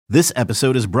This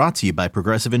episode is brought to you by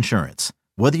Progressive Insurance.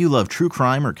 Whether you love true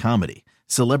crime or comedy,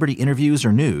 celebrity interviews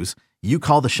or news, you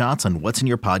call the shots on what's in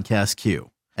your podcast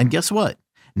queue. And guess what?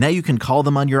 Now you can call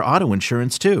them on your auto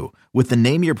insurance too with the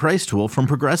Name Your Price tool from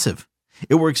Progressive.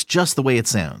 It works just the way it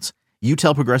sounds. You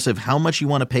tell Progressive how much you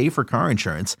want to pay for car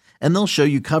insurance, and they'll show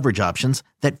you coverage options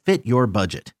that fit your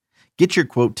budget. Get your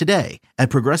quote today at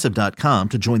Progressive.com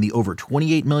to join the over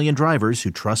 28 million drivers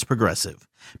who trust Progressive.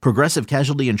 Progressive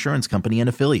Casualty Insurance Company and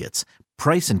Affiliates.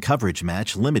 Price and coverage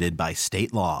match limited by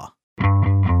state law. Hey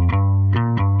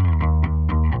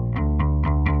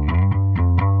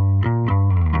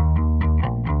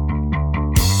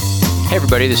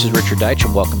everybody, this is Richard Deitch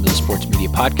and welcome to the Sports Media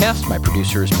Podcast. My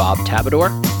producer is Bob Tabador.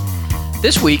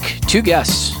 This week, two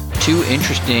guests, two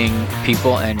interesting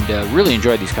people, and really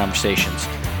enjoyed these conversations.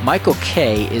 Michael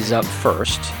Kay is up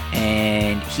first,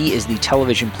 and he is the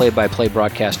television play-by-play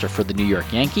broadcaster for the New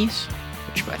York Yankees,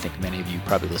 which I think many of you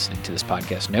probably listening to this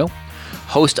podcast know.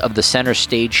 Host of the Center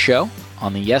Stage Show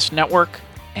on the Yes Network,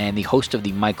 and the host of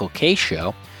the Michael Kay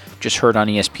Show, just heard on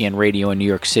ESPN Radio in New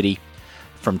York City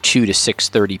from 2 to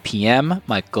 6:30 p.m.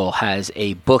 Michael has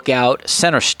a book out,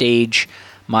 Center Stage,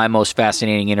 My Most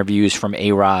Fascinating Interviews from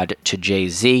A-Rod to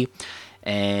Jay-Z.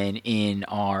 And in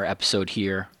our episode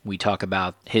here, we talk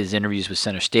about his interviews with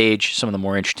Center Stage, some of the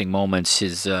more interesting moments.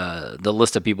 The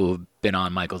list of people who've been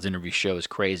on Michael's interview show is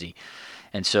crazy.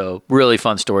 And so really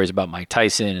fun stories about Mike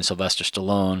Tyson and Sylvester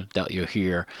Stallone that you'll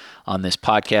hear on this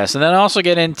podcast. And then I also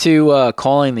get into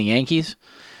calling the Yankees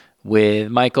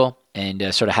with Michael and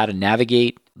sort of how to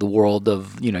navigate the world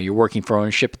of, you're working for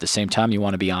ownership. At the same time, you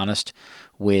want to be honest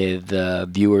with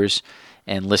viewers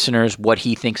and listeners, what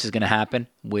he thinks is going to happen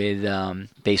with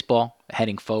baseball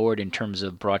heading forward in terms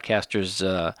of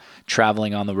broadcasters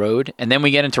traveling on the road. And then we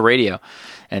get into radio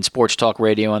and sports talk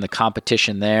radio and the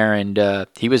competition there. And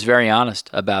he was very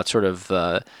honest about sort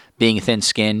of being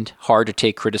thin-skinned, hard to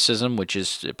take criticism, which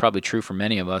is probably true for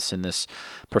many of us in this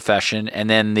profession. And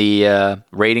then the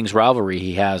ratings rivalry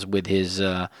he has with his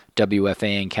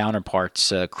WFAN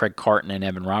counterparts, Craig Carton and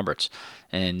Evan Roberts.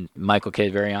 And Michael Kay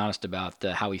is very honest about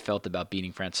how he felt about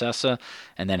beating Francesa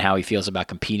and then how he feels about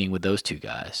competing with those two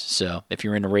guys. So if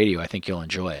you're into radio, I think you'll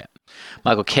enjoy it.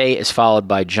 Michael Kay is followed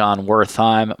by Jon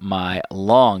Wertheim, my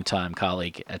longtime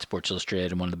colleague at Sports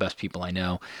Illustrated and one of the best people I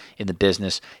know in the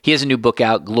business. He has a new book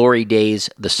out, Glory Days,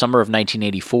 The Summer of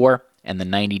 1984. And the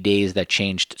 90 Days That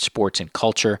Changed Sports and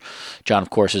Culture. Jon, of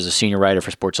course, is a senior writer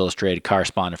for Sports Illustrated,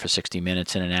 correspondent for 60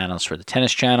 Minutes, and an analyst for the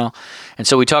Tennis Channel. And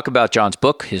so we talk about Jon's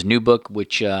book, his new book,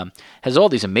 which has all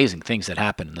these amazing things that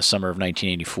happened in the summer of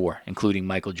 1984, including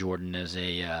Michael Jordan as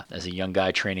a young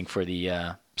guy training for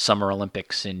the Summer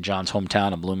Olympics in Jon's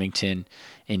hometown of Bloomington,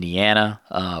 Indiana,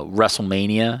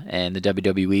 WrestleMania and the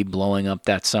WWE blowing up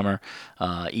that summer,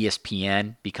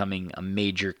 ESPN becoming a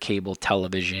major cable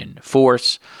television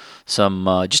force,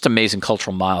 some just amazing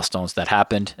cultural milestones that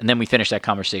happened. And then we finish that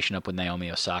conversation up with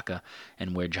Naomi Osaka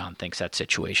and where Jon thinks that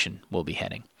situation will be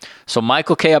heading. So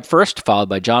Michael Kay up first, followed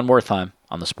by Jon Wertheim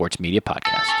on the Sports Media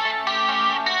Podcast.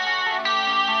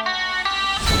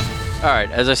 All right,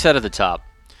 as I said at the top,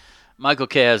 Michael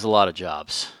Kay has a lot of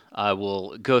jobs. I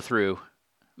will go through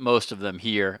most of them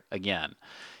here again.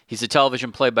 He's a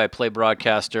television play-by-play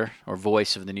broadcaster or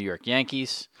voice of the New York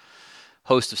Yankees,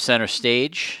 host of Center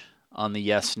Stage on the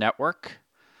Yes Network,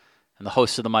 and the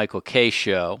host of the Michael Kay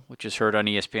Show, which is heard on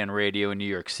ESPN Radio in New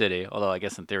York City, although I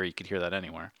guess in theory you could hear that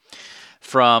anywhere,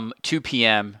 from 2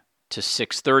 p.m. to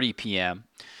 6:30 p.m.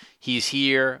 He's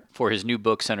here for his new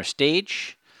book, Center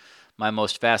Stage, My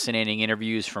Most Fascinating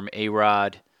Interviews from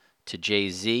A-Rod to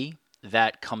Jay-Z.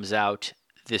 That comes out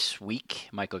this week.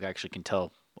 Michael actually can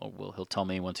tell, or he'll tell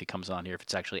me once he comes on here if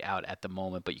it's actually out at the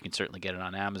moment, but you can certainly get it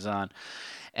on Amazon.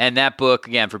 And that book,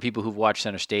 again, for people who've watched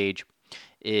Center Stage,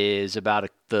 is about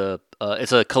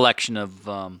it's a collection of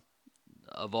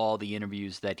all the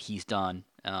interviews that he's done,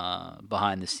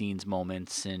 behind the scenes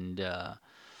moments, and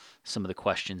some of the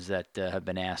questions that have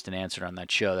been asked and answered on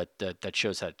that show. That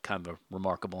show's had kind of a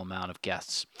remarkable amount of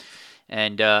guests.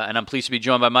 And I'm pleased to be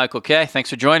joined by Michael Kay. Thanks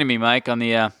for joining me, Mike, on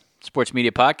the Sports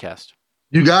Media Podcast.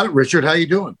 You got it, Richard. How you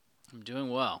doing? I'm doing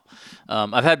well.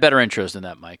 I've had better intros than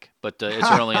that, Mike, but it's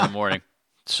early in the morning,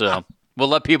 so we'll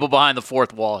let people behind the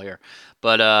fourth wall here.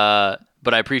 But I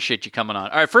appreciate you coming on.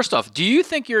 All right, first off, do you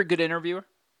think you're a good interviewer?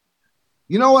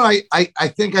 You know what? I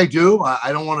think I do.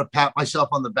 I don't want to pat myself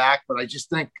on the back, but I just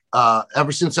think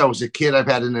ever since I was a kid, I've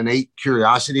had an innate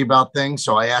curiosity about things.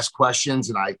 So I ask questions,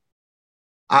 and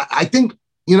I think,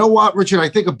 you know what, Richard? I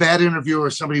think a bad interviewer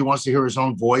is somebody who wants to hear his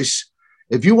own voice.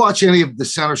 If you watch any of the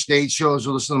Center Stage shows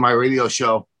or listen to my radio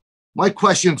show, my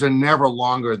questions are never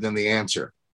longer than the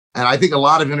answer. And I think a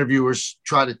lot of interviewers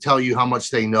try to tell you how much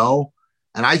they know.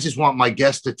 And I just want my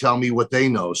guests to tell me what they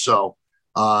know. So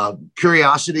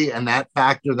curiosity and that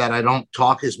factor that I don't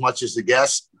talk as much as the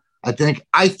guests, I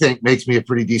think makes me a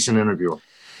pretty decent interviewer.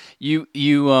 You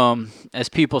as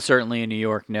people certainly in New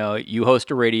York know, you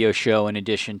host a radio show in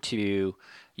addition to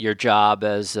your job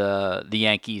as the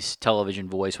Yankees television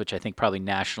voice, which I think probably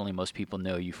nationally most people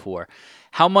know you for.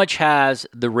 How much has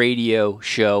the radio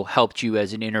show helped you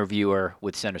as an interviewer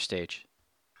with Center Stage?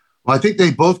 Well, I think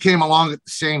they both came along at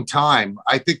the same time.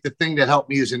 I think the thing that helped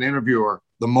me as an interviewer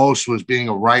the most was being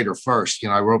a writer first.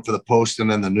 I wrote for the Post and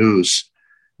then the News.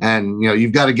 And, you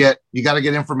got to get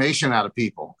information out of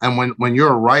people. And when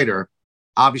you're a writer,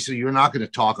 obviously you're not going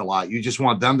to talk a lot. You just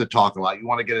want them to talk a lot. You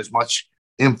want to get as much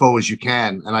info as you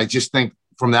can. And I just think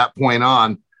from that point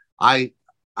on, I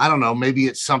don't know, maybe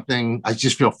it's something I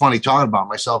just feel funny talking about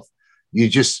myself. You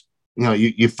just,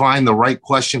 you find the right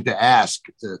question to ask,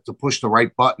 to push the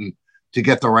right button to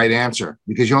get the right answer,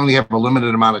 because you only have a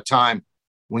limited amount of time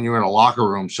when you're in a locker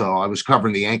room. So I was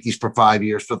covering the Yankees for 5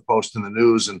 years for the Post and the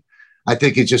News. And I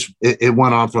think it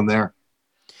went on from there.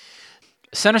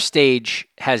 Center Stage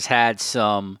has had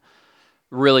some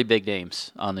really big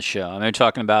names on the show. I mean, we're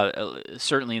talking about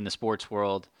certainly in the sports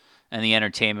world and the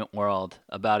entertainment world,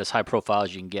 about as high profile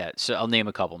as you can get. So I'll name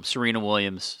a couple of them: Serena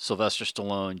Williams, Sylvester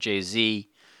Stallone, Jay-Z,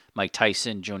 Mike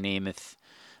Tyson, Joe Namath,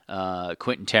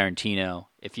 Quentin Tarantino.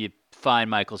 If you find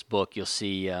Michael's book, you'll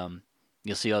see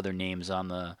other names on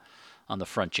the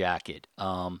front jacket.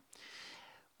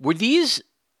 Were these?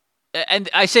 And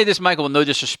I say this, Michael, with no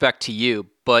disrespect to you,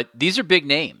 but these are big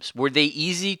names. Were they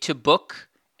easy to book?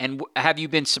 And have you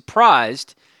been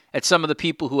surprised at some of the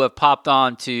people who have popped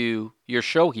on to your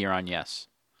show here on Yes?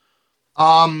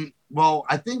 Well,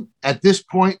 I think at this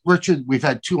point, Richard, we've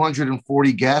had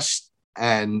 240 guests.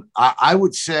 And I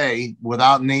would say,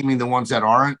 without naming the ones that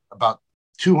aren't, about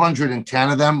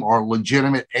 210 of them are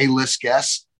legitimate A-list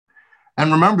guests.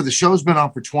 And remember, the show's been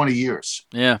on for 20 years.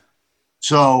 Yeah.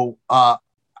 So,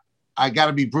 I got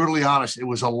to be brutally honest. It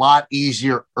was a lot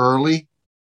easier early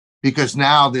because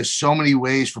now there's so many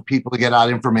ways for people to get out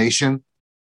information.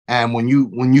 And when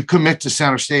you commit to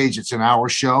Center Stage, it's an hour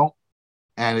show,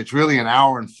 and it's really an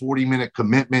hour and 40-minute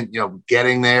commitment,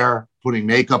 getting there, putting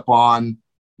makeup on,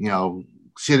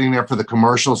 sitting there for the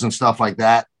commercials and stuff like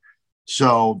that.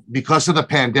 So because of the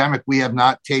pandemic, we have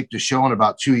not taped a show in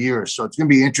about 2 years. So it's going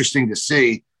to be interesting to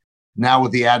see now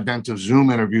with the advent of Zoom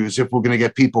interviews, if we're going to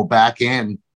get people back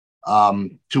in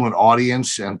to an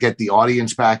audience and get the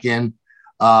audience back in.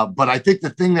 But I think the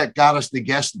thing that got us the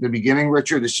guest at the beginning,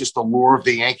 Richard, is just the lure of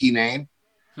the Yankee name.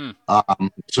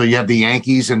 So you have the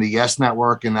Yankees and the Yes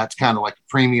Network, and that's kind of like a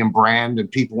premium brand,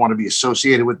 and people want to be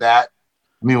associated with that.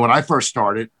 I mean, when I first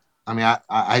started,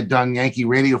 I'd done Yankee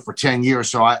radio for 10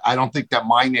 years, so I don't think that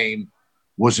my name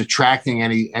was attracting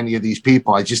any of these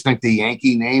people. I just think the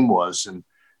Yankee name was, and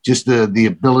just the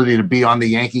ability to be on the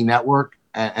Yankee Network.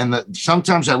 And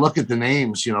sometimes I look at the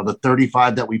names, the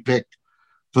 35 that we picked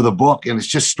for the book, and it's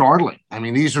just startling. I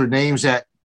mean, these are names that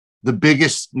the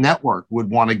biggest network would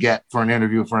want to get for an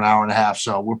interview for an hour and a half.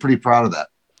 So we're pretty proud of that.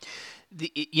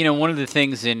 One of the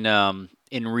things in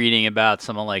reading about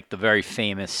someone like the very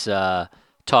famous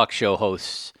talk show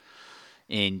hosts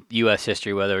in U.S.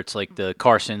 history, whether it's like the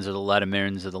Carsons or the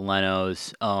Lettermans or the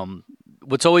Lenos,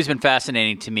 what's always been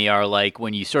fascinating to me are like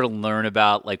when you sort of learn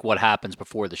about like what happens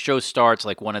before the show starts.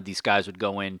 Like one of these guys would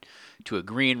go in to a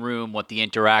green room, what the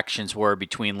interactions were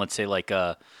between, let's say, like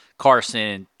a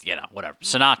Carson, whatever,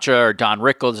 Sinatra or Don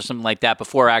Rickles or something like that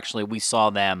before actually we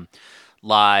saw them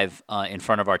live in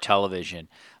front of our television.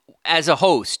 As a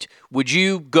host, would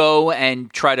you go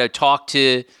and try to talk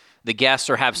to the guests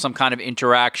or have some kind of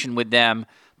interaction with them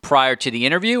prior to the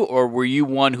interview, or were you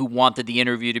one who wanted the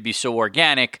interview to be so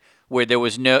organic where there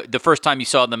was the first time you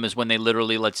saw them is when they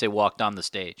literally, let's say, walked on the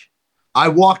stage? I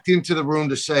walked into the room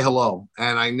to say hello,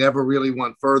 and I never really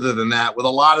went further than that. With a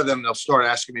lot of them, they'll start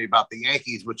asking me about the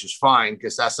Yankees, which is fine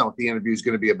because that's not what the interview is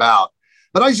going to be about.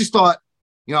 But I just thought,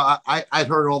 I'd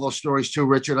heard all those stories too,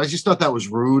 Richard. I just thought that was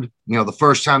rude. The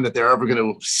first time that they're ever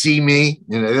going to see me,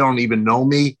 they don't even know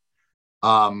me,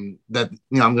 they're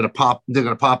going to pop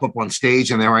up on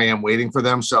stage, and there I am waiting for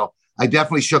them. So I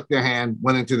definitely shook their hand,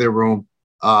 went into their room,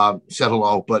 said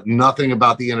hello, but nothing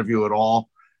about the interview at all.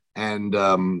 And,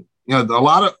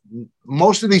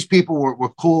 most of these people were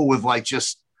cool with like,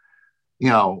 just, they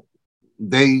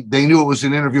knew it was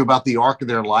an interview about the arc of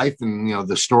their life and,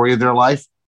 the story of their life.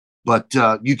 But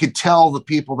you could tell the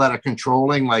people that are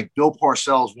controlling, like Bill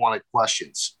Parcells wanted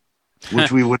questions,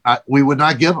 which we would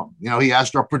not give him. He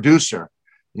asked our producer,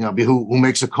 who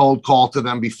makes a cold call to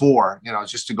them before,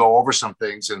 just to go over some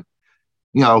things. And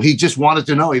he just wanted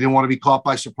to know. He didn't want to be caught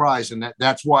by surprise. And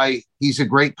that's why he's a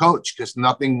great coach, because he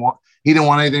didn't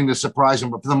want anything to surprise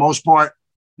him. But for the most part,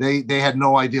 they had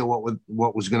no idea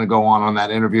what was going to go on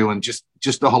that interview, and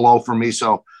just a hello from me.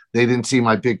 So they didn't see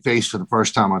my big face for the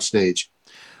first time on stage.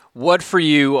 What for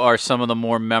you are some of the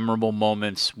more memorable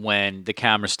moments when the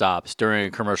camera stops during a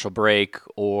commercial break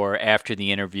or after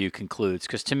the interview concludes?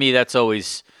 Because to me, that's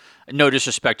always, no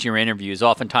disrespect to your interviews,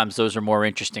 oftentimes those are more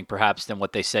interesting perhaps than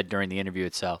what they said during the interview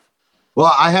itself.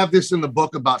 Well, I have this in the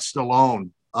book about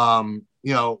Stallone.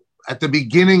 At the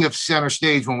beginning of Center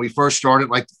Stage, when we first started,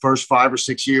 like the first 5 or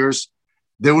 6 years,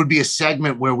 there would be a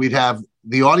segment where we'd have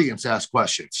the audience ask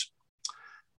questions.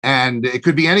 And it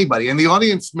could be anybody. And the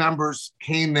audience members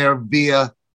came there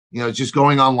via, just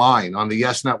going online on the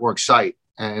Yes Network site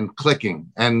and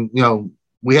clicking. And,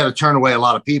 we had to turn away a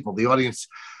lot of people. The audience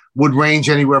would range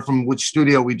anywhere from which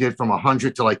studio we did from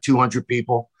 100 to like 200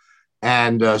 people.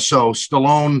 And so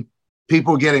Stallone,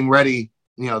 people getting ready,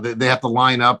 they have to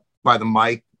line up by the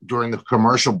mic during the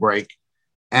commercial break.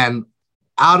 And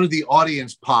out of the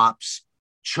audience pops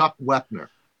Chuck Wepner.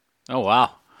 Oh,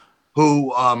 wow.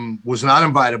 Who was not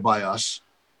invited by us,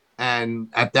 and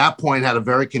at that point had a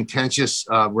very contentious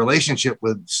relationship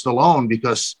with Stallone,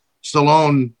 because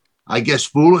Stallone, I guess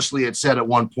foolishly, had said at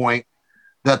one point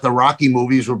that the Rocky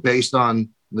movies were based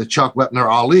on the Chuck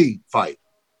Wepner-Ali fight.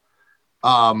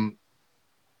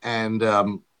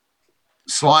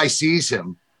 Sly sees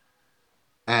him,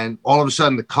 and all of a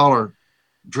sudden the color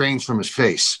drains from his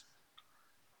face.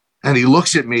 And he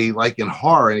looks at me like in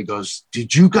horror, and he goes,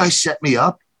 "Did you guys set me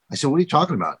up?" I said, "What are you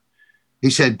talking about?" He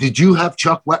said, "Did you have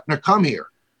Chuck Wepner come here?"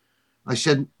 I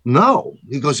said, "No."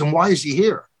 He goes, "And why is he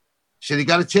here?" I said, "He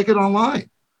got a ticket online."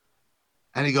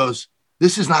 And he goes,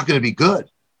 "This is not going to be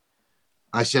good."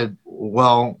 I said,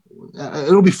 "Well,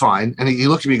 it'll be fine." And he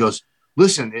looked at me and goes,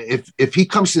 "Listen, if he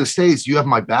comes to the stage, do you have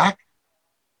my back?"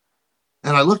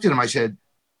 And I looked at him, I said,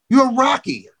 "You're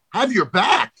Rocky, have your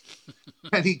back."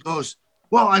 And he goes,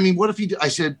 "Well, I mean, what if he?" I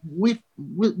said,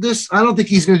 I don't think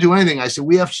he's going to do anything. I said,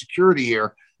 "We have security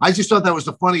here." I just thought that was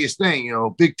the funniest thing.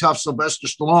 Big tough Sylvester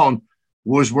Stallone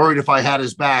was worried if I had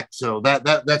his back. So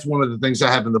that's one of the things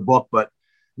I have in the book. But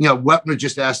Wepner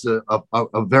just asked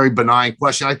a very benign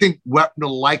question. I think Wepner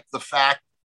liked the fact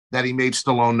that he made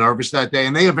Stallone nervous that day,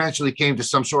 and they eventually came to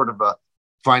some sort of a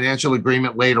financial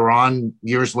agreement later on,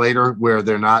 years later, where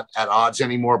they're not at odds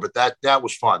anymore. But that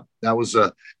was fun. That was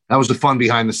the fun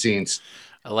behind the scenes.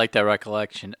 I like that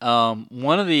recollection.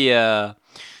 One of the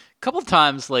couple of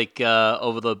times, like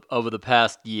over the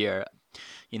past year,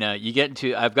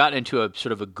 I've gotten into a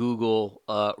sort of a Google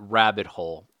rabbit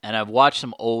hole, and I've watched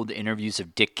some old interviews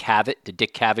of Dick Cavett, the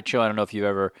Dick Cavett Show. I don't know if you've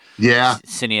ever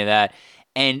seen any of that.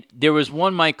 And there was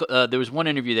one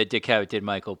interview that Dick Cavett did,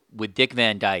 Michael, with Dick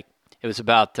Van Dyke. It was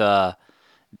about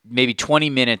maybe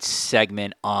 20 minutes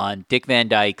segment on Dick Van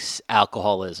Dyke's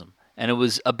alcoholism. And it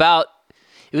was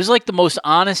like the most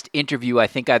honest interview I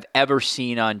think I've ever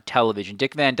seen on television.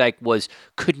 Dick Van Dyke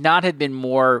could not have been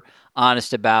more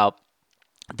honest about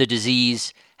the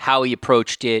disease, how he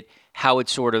approached it, how it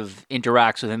sort of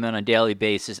interacts with him on a daily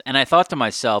basis. And I thought to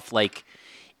myself, like,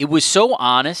 it was so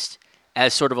honest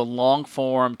as sort of a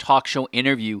long-form talk show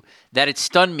interview that it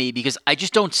stunned me, because I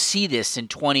just don't see this in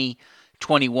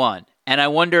 2021. And I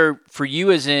wonder, for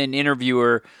you as an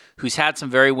interviewer who's had some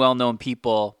very well-known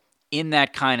people in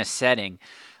that kind of setting,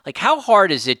 like, how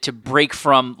hard is it to break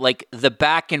from, like, the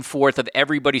back and forth of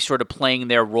everybody sort of playing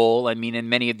their role? I mean, and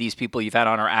many of these people you've had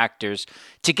on are actors,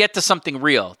 to get to something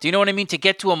real. Do you know what I mean? To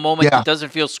get to a moment that doesn't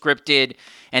feel scripted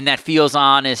and that feels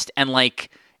honest, and, like,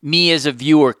 me as a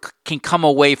viewer can come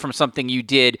away from something you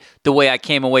did the way I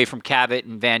came away from Cavett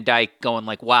and Van Dyke, going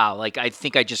like, wow, like, I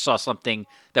think I just saw something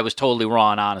that was totally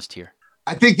raw and honest here.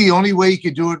 I think the only way you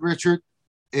could do it, Richard,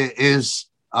 is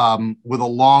with a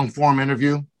long form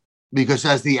interview, because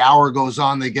as the hour goes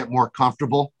on, they get more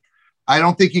comfortable. I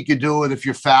don't think you could do it if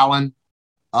you're Fallon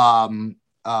or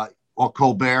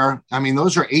Colbert. I mean,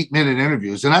 those are 8-minute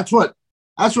interviews, and that's what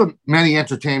many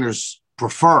entertainers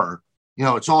prefer.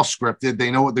 It's all scripted.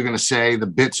 They know what they're going to say. The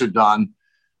bits are done.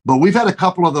 But we've had a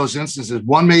couple of those instances.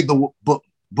 One made the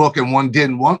book and one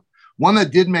didn't. One that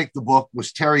did make the book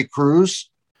was Terry Crews.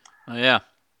 Oh, yeah.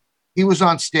 He was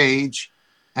on stage,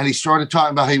 and he started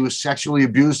talking about how he was sexually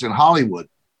abused in Hollywood.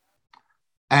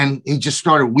 And he just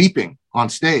started weeping on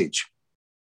stage.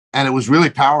 And it was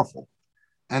really powerful.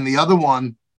 And the other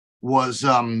one was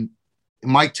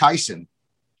Mike Tyson,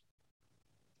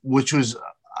 which was,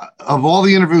 of all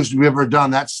the interviews we've ever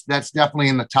done, that's definitely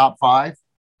in the top 5.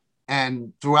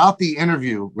 And throughout the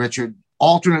interview, Richard,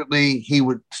 alternately, he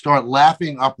would start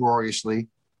laughing uproariously.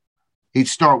 He'd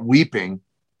start weeping.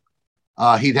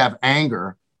 He'd have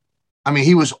anger. I mean,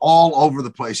 he was all over the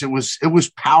place. It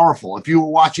was powerful. If you were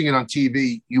watching it on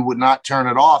TV, you would not turn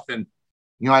it off. And,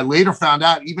 I later found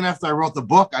out, even after I wrote the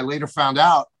book, I later found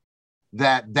out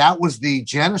that was the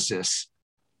genesis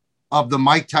of the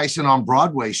Mike Tyson on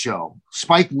Broadway show.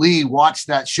 Spike Lee watched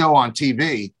that show on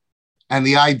TV, and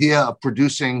the idea of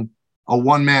producing a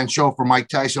one-man show for Mike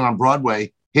Tyson on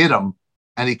Broadway hit him,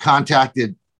 and he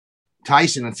contacted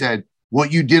Tyson and said,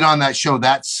 what you did on that show,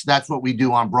 that's what we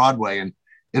do on Broadway. And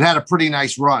it had a pretty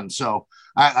nice run. So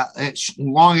it's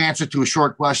long answer to a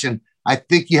short question. I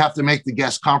think you have to make the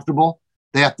guests comfortable.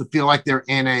 They have to feel like they're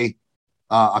in a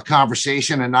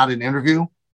conversation and not an interview,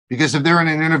 because if they're in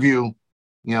an interview,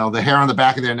 the hair on the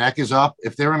back of their neck is up.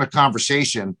 If they're in a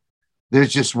conversation, they're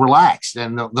just relaxed,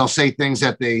 and they'll say things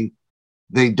that they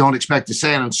don't expect to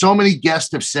say. And so many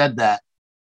guests have said that.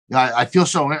 I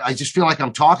just feel like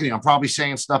I'm talking to you. I'm probably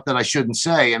saying stuff that I shouldn't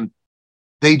say. And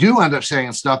they do end up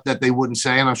saying stuff that they wouldn't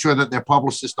say. And I'm sure that their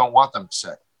publicists don't want them to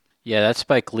say. Yeah, that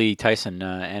Spike Lee Tyson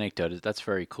anecdote, that's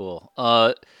very cool.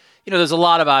 There's a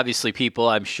lot of obviously people,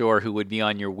 I'm sure, who would be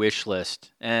on your wish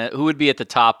list. Who would be at the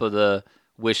top of the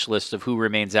wish list of who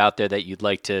remains out there that you'd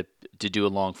like to do a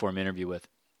long form interview with?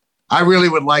 I really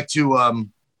would like to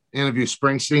interview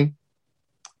Springsteen.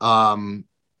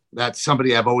 That's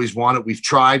somebody I've always wanted. We've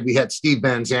tried. We had Steve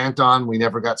Van Zandt on. We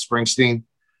never got Springsteen.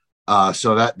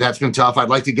 So that's been tough. I'd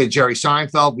like to get Jerry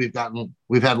Seinfeld.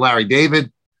 We've had Larry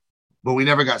David, but we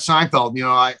never got Seinfeld.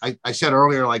 I said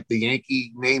earlier, like, the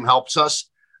Yankee name helps us.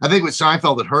 I think with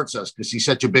Seinfeld, it hurts us because he's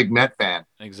such a big Met fan.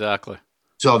 Exactly.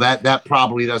 So that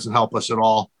probably doesn't help us at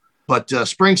all. But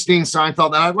Springsteen,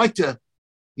 Seinfeld, and I'd like to,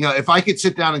 if I could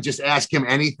sit down and just ask him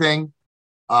anything,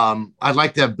 I'd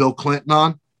like to have Bill Clinton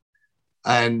on.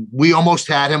 And we almost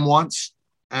had him once,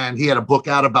 and he had a book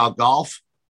out about golf.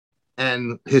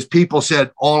 And his people said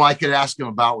all I could ask him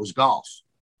about was golf.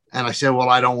 And I said, well,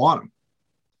 I don't want him.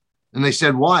 And they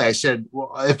said, why? I said,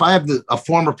 well, if I have a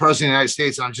former president of the United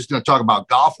States and I'm just going to talk about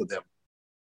golf with him,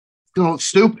 it's going to look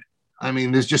stupid. I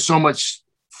mean, there's just so much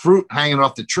fruit hanging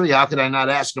off the tree. How could I not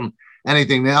ask him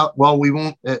anything now? Well, we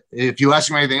won't. If you ask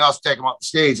him anything else, take him off the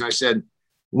stage. And I said,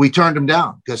 we turned him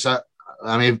down because,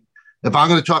 I mean, if I'm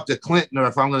going to talk to Clinton or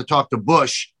if I'm going to talk to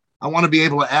Bush, I want to be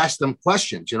able to ask them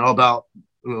questions, about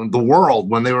the world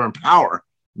when they were in power,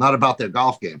 not about their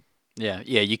golf game. Yeah,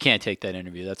 you can't take that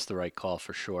interview. That's the right call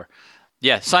for sure.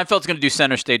 Yeah, Seinfeld's going to do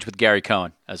center stage with Gary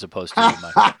Cohen as opposed to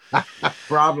you, Mike.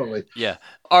 Probably. Yeah.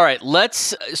 All right,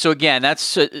 so again, that's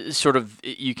sort of,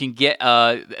 you can get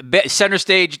center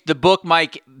stage, the book,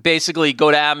 Mike, basically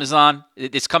go to Amazon.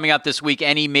 It's coming out this week.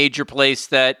 Any major place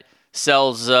that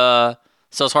sells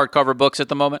hardcover books at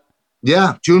the moment?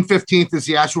 Yeah, June 15th is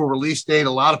the actual release date.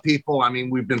 A lot of people, I mean,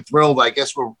 we've been thrilled. I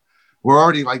guess we're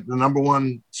already like the number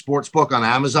one sports book on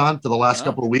Amazon for the last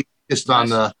couple of weeks, just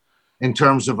nice. In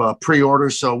terms of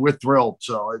pre-orders. So we're thrilled.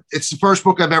 So it's the first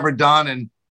book I've ever done,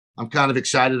 and I'm kind of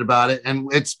excited about it. And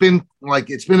it's been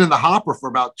in the hopper for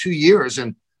about 2 years,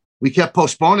 and we kept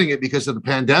postponing it because of the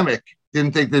pandemic.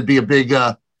 Didn't think there'd be a big,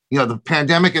 the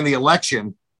pandemic and the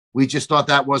election. We just thought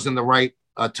that wasn't the right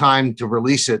time to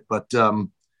release it. But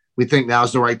we think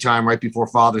now's the right time, right before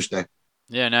Father's Day.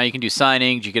 Yeah, now you can do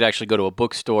signings. You could actually go to a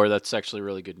bookstore. That's actually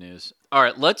really good news. All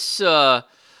right, let's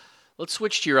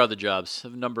switch to your other jobs. I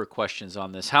have a number of questions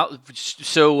on this.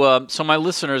 So my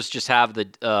listeners just have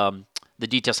the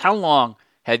details. How long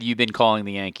have you been calling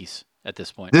the Yankees at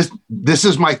this point? This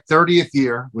is my 30th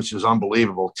year, which is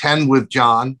unbelievable. 10 with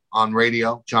John on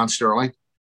radio, John Sterling,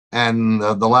 and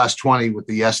the last 20 with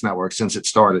the Yes Network since it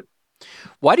started.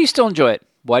 Why do you still enjoy it?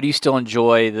 Why do you still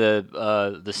enjoy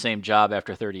the same job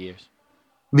after 30 years?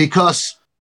 Because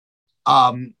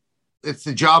it's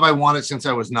the job I wanted since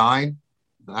I was 9.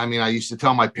 I mean, I used to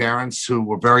tell my parents, who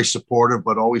were very supportive,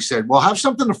 but always said, well, have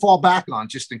something to fall back on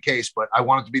just in case. But I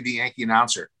wanted to be the Yankee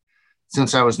announcer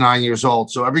since I was 9 years old.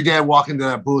 So every day I walk into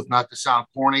that booth, not to sound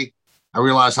corny, I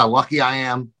realize how lucky I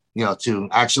am, to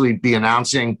actually be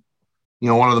announcing,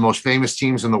 one of the most famous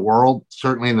teams in the world,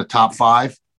 certainly in the top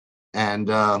 5.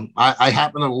 And I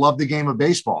happen to love the game of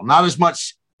baseball, not as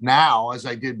much now as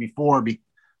I did before,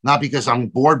 not because I'm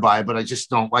bored by it, but I just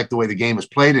don't like the way the game is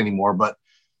played anymore. But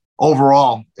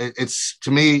overall, it's to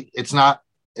me, it's not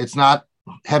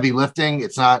heavy lifting.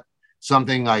 It's not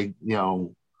something I,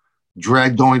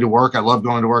 dread going to work. I love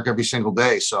going to work every single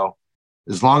day. So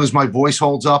as long as my voice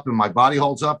holds up and my body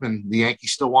holds up and the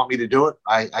Yankees still want me to do it,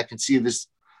 I can see this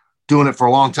doing it for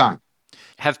a long time.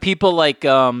 Have people like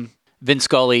Vin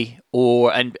Scully,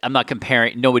 and I'm not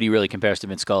comparing, nobody really compares to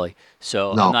Vin Scully,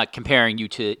 so no. I'm not comparing you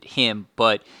to him,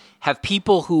 but have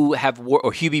people who have worked,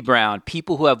 or Hubie Brown,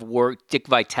 people who have worked, Dick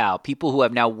Vitale, people who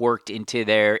have now worked into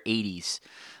their 80s,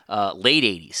 late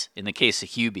 80s in the case of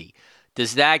Hubie,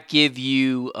 does that give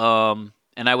you, and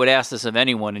I would ask this of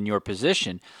anyone in your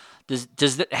position,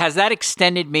 has that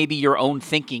extended maybe your own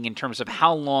thinking in terms of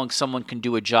how long someone can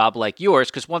do a job like yours?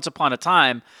 Because once upon a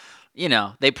time,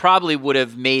 they probably would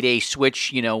have made a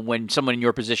switch, when someone in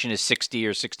your position is 60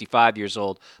 or 65 years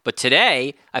old. But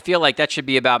today, I feel like that should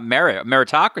be about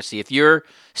meritocracy. If you're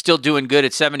still doing good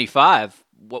at 75,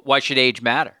 why should age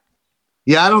matter?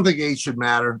 Yeah, I don't think age should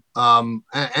matter. And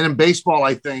in baseball,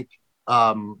 I think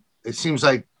it seems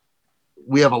like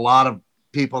we have a lot of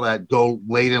people that go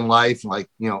late in life, like,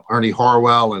 Ernie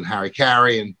Harwell and Harry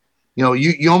Carey. And,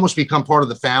 you almost become part of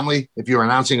the family if you're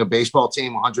announcing a baseball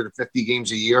team 150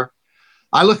 games a year.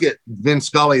 I look at Vin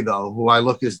Scully, though, who I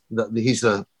look as he's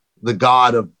the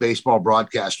god of baseball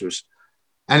broadcasters.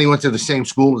 And he went to the same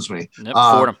school as me. Yep,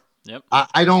 Fordham. Yep.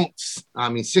 I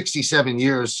mean, 67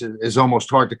 years is almost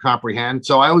hard to comprehend.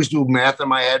 So I always do math in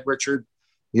my head, Richard.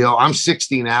 I'm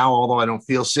 60 now, although I don't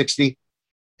feel 60.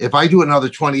 If I do another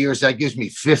 20 years, that gives me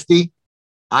 50.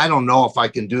 I don't know if I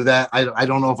can do that. I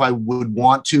don't know if I would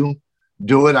want to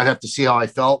do it. I'd have to see how I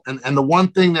felt. And the one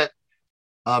thing that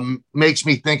makes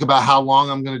me think about how long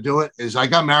I'm going to do it is I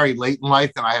got married late in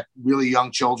life and I have really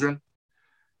young children,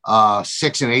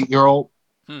 6 and 8-year-old.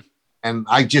 And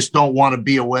I just don't want to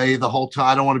be away the whole time.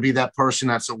 I don't want to be that person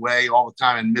that's away all the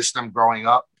time and miss them growing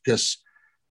up because,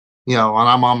 when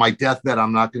I'm on my deathbed,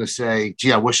 I'm not going to say,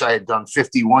 gee, I wish I had done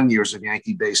 51 years of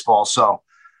Yankee baseball. So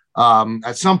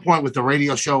at some point with the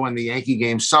radio show and the Yankee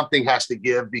game, something has to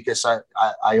give because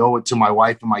I owe it to my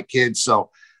wife and my kids. So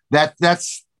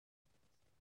that's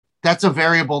a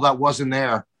variable that wasn't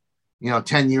there,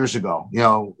 10 years ago.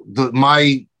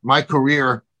 My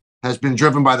career has been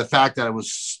driven by the fact that I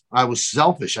was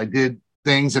selfish. I did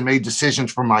things and made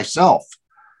decisions for myself.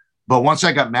 But once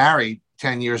I got married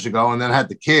 10 years ago and then had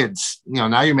the kids,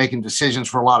 now you're making decisions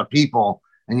for a lot of people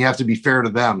and you have to be fair to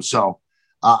them. So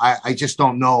I just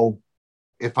don't know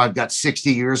if I've got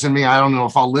 60 years in me. I don't know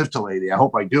if I'll live till 80. I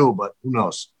hope I do, but who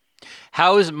knows?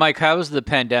 How is the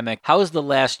pandemic? How is the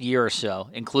last year or so,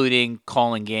 including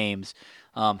calling games?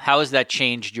 How has that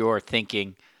changed your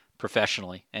thinking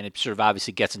professionally? And it sort of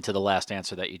obviously gets into the last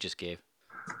answer that you just gave.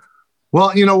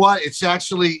 Well, you know what? It's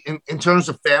actually, in terms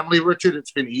of family, Richard,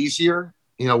 it's been easier.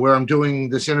 Where I'm doing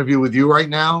this interview with you right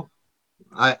now,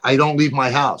 I don't leave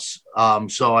my house.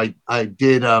 So I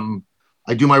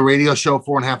do my radio show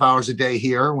 4.5 hours a day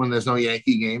here when there's no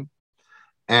Yankee game.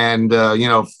 And,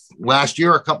 last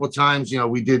year, a couple of times,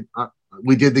 we did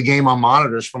the game on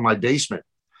monitors from my basement.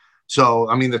 So,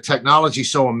 I mean, the technology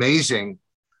is so amazing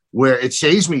where it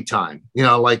saves me time.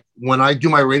 Like when I do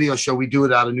my radio show, we do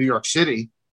it out of New York City.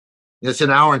 It's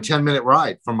an hour and 10-minute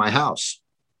ride from my house.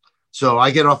 So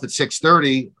I get off at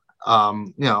 6:30.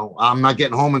 I'm not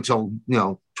getting home until,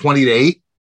 20 to 8.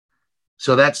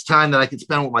 So that's time that I can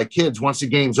spend with my kids. Once the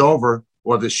game's over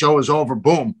or the show is over,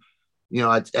 boom,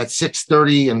 at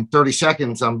 6:30 and 30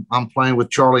 seconds, I'm playing with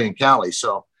Charlie and Callie.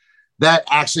 So that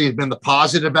actually has been the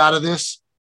positive out of this.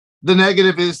 The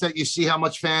negative is that you see how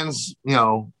much fans,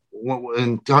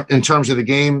 in terms of the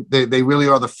game, they really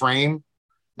are the frame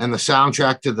and the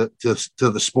soundtrack to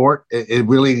the sport. It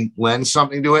really lends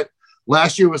something to it.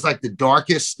 Last year was like the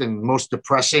darkest and most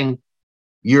depressing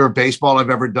year of baseball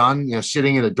I've ever done.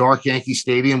 Sitting in a dark Yankee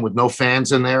Stadium with no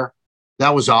fans in there.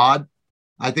 That was odd.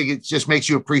 I think it just makes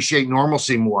you appreciate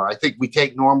normalcy more. I think we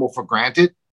take normal for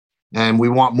granted and we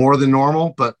want more than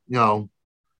normal, but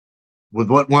with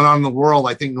what went on in the world,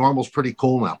 I think normal's pretty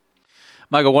cool now.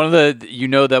 Michael, one of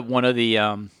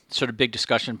the sort of big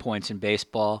discussion points in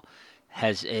baseball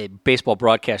baseball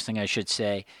broadcasting, I should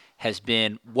say, has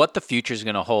been what the future is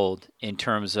going to hold in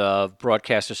terms of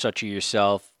broadcasters such as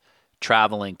yourself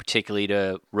traveling, particularly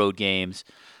to road games.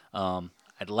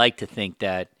 I'd like to think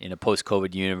that in a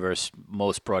post-COVID universe,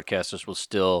 most broadcasters will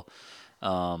still,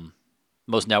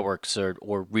 most networks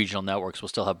or regional networks will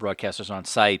still have broadcasters on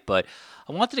site. But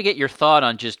I wanted to get your thought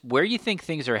on just where you think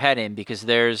things are heading, because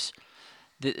there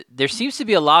seems to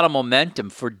be a lot of momentum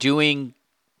for doing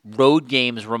road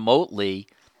games remotely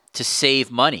to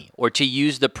save money or to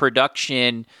use the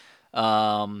production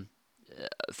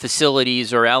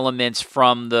facilities or elements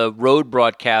from the road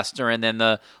broadcaster, and then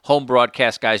the home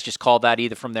broadcast guys just call that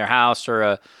either from their house or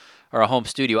a home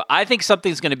studio. I think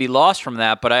something's going to be lost from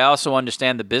that, but I also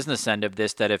understand the business end of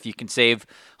this, that if you can save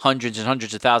hundreds and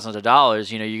hundreds of thousands of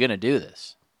dollars, you're going to do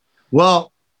this.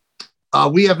 Well,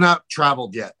 we have not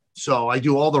traveled yet. So I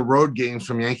do all the road games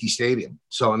from Yankee Stadium.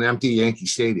 So an empty Yankee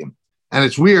Stadium. And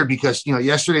it's weird because,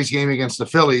 yesterday's game against the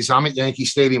Phillies, I'm at Yankee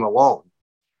Stadium alone.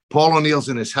 Paul O'Neill's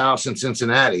in his house in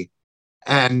Cincinnati,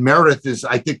 and Meredith is,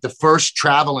 I think, the first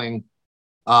traveling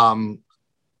clubhouse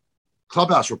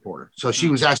reporter. So she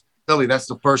was actually in Philly. That's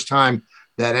the first time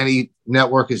that any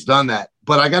network has done that.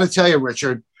 But I got to tell you,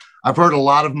 Richard, I've heard a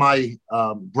lot of my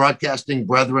broadcasting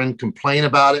brethren complain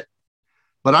about it,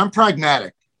 but I'm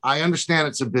pragmatic. I understand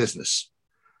it's a business.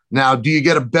 Now, do you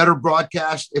get a better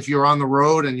broadcast if you're on the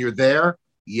road and you're there?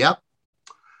 Yep.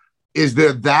 Is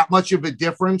there that much of a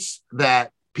difference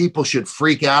that people should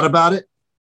freak out about it?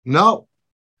 No.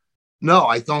 No,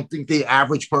 I don't think the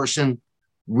average person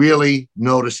really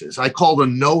notices. I called a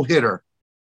no-hitter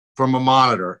from a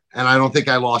monitor, and I don't think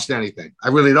I lost anything. I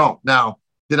really don't. Now,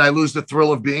 did I lose the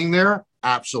thrill of being there?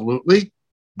 Absolutely.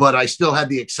 But I still had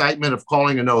the excitement of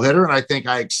calling a no-hitter, and I think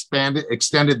I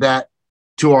extended that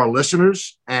to our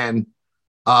listeners. And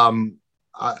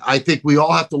I think we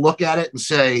all have to look at it and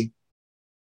say,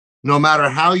 no matter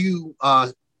how you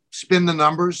spin the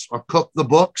numbers or cook the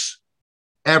books,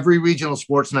 every regional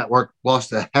sports network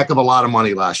lost a heck of a lot of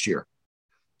money last year.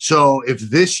 So if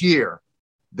this year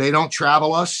they don't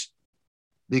travel us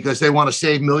because they want to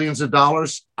save millions of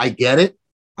dollars, I get it.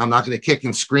 I'm not going to kick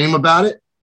and scream about it.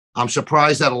 I'm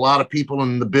surprised that a lot of people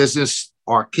in the business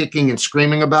are kicking and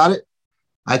screaming about it.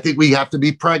 I think we have to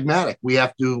be pragmatic. We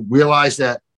have to realize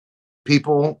that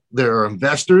people, there are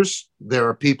investors, there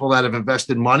are people that have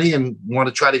invested money and want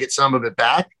to try to get some of it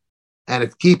back. And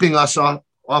if keeping us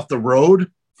off the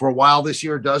road for a while this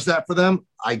year does that for them,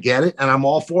 I get it. And I'm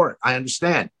all for it. I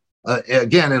understand.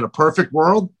 Again, in a perfect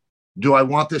world, do I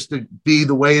want this to be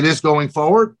the way it is going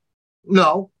forward?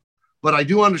 No. But I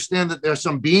do understand that there's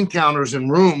some bean counters in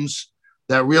rooms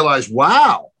that realize,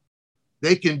 wow,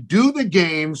 they can do the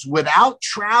games without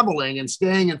traveling and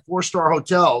staying in 4-star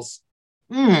hotels.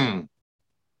 That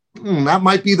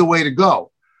might be the way to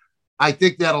go. I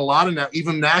think that a lot of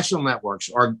even national networks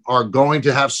are going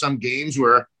to have some games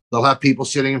where they'll have people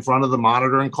sitting in front of the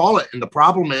monitor and call it. And the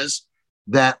problem is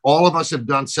that all of us have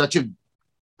done such a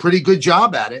pretty good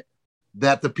job at it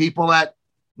that the people that,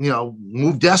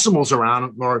 move decimals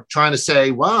around are trying to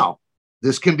say, wow,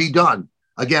 this can be done.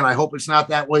 Again, I hope it's not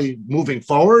that way moving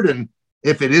forward. And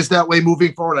if it is that way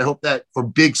moving forward, I hope that for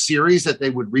big series that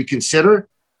they would reconsider,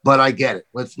 but I get it.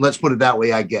 Let's put it that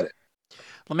way. I get it.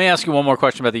 Let me ask you one more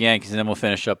question about the Yankees, and then we'll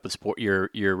finish up with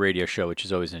your radio show, which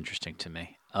is always interesting to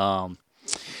me.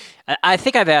 I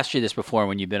think I've asked you this before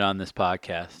when you've been on this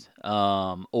podcast,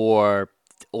 or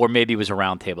maybe it was a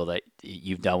roundtable that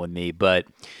you've done with me. But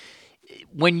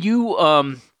when you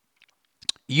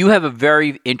have a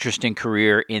very interesting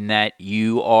career in that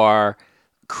you are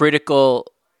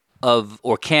critical of,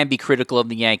 or can be critical of,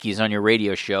 the Yankees on your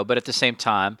radio show, but at the same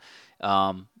time,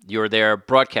 you're their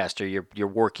broadcaster. You're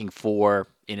working for,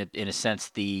 in a sense,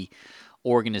 the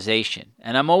organization.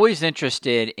 And I'm always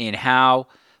interested in how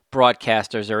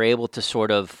broadcasters are able to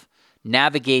sort of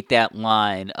navigate that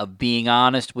line of being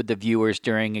honest with the viewers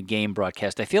during a game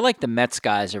broadcast. I feel like the Mets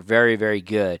guys are very, very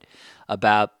good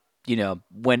about,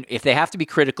 if they have to be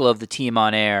critical of the team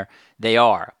on air, they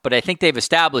are. But I think they've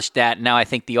established that, and now I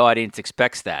think the audience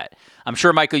expects that. I'm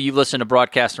sure, Michael, you've listened to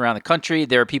broadcasts around the country.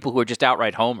 There are people who are just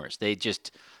outright homers.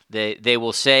 They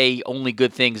will say only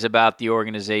good things about the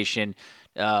organization,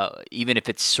 even if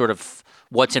it's sort of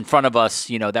what's in front of us,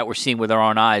 that we're seeing with our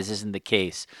own eyes isn't the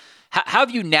case. How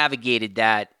have you navigated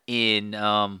that in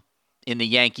the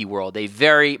Yankee world? A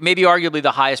very, maybe arguably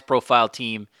the highest profile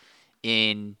team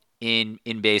in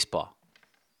baseball.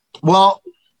 Well,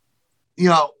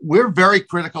 we're very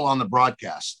critical on the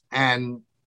broadcast, and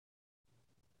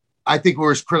I think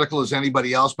we're as critical as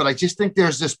anybody else, but I just think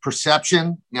there's this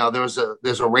perception. There's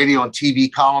a radio and TV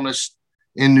columnist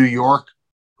in New York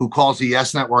who calls the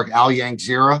Yes Network Al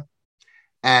Yankzera.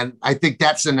 And I think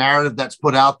that's the narrative that's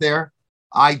put out there.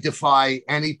 I defy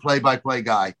any play-by-play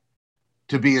guy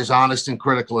to be as honest and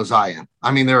critical as I am.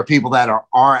 I mean, there are people that are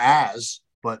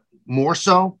but more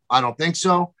so, I don't think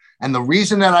so. And the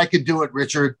reason that I could do it,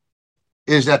 Richard,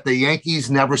 is that the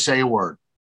Yankees never say a word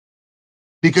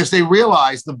because they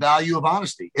realize the value of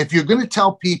honesty. If you're going to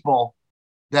tell people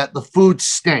that the food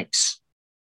stinks,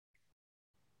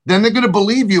 then they're going to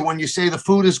believe you when you say the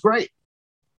food is great.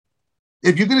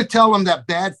 If you're going to tell them that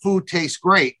bad food tastes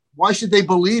great, why should they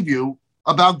believe you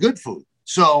about good food?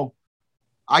 So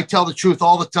I tell the truth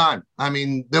all the time. I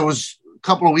mean, there was a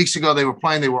couple of weeks ago, they were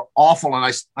playing, they were awful.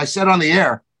 And I said on the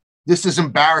air, this is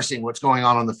embarrassing what's going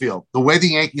on the field. The way the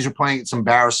Yankees are playing, it's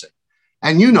embarrassing.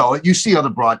 And you see other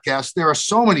broadcasts. There are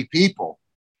so many people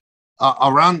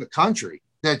around the country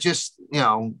that just,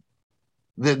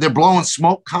 they're blowing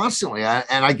smoke constantly.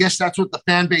 And I guess that's what the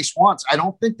fan base wants. I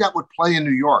don't think that would play in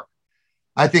New York.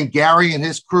 I think Gary and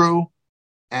his crew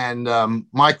and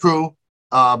my crew,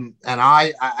 and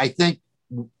I think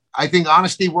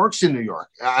honesty works in New York.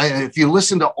 If you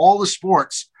listen to all the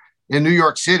sports in New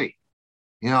York City,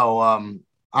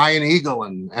 Ian Eagle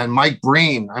and Mike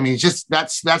Breen. I mean, just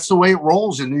that's the way it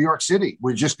rolls in New York City.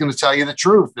 We're just going to tell you the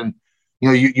truth. And,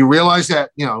 you realize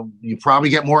that, you probably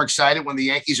get more excited when the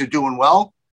Yankees are doing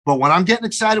well. But when I'm getting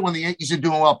excited when the Yankees are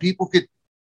doing well,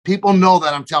 people know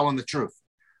that I'm telling the truth.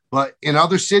 But in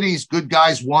other cities, good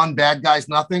guys won, bad guys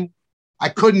nothing. I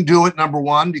couldn't do it, number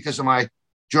one, because of my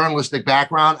journalistic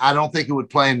background. I don't think it would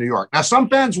play in New York. Now, some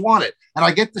fans want it. And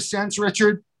I get the sense,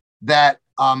 Richard, that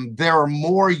there are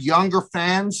more younger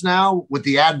fans now with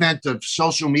the advent of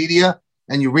social media,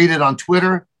 and you read it on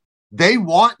Twitter. They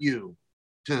want you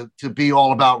to be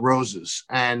all about roses.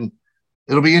 And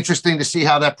it'll be interesting to see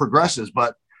how that progresses.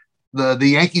 But the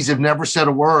Yankees have never said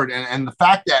a word. And the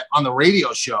fact that on the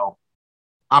radio show,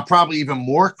 I'm probably even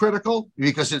more critical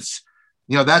because it's,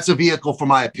 that's a vehicle for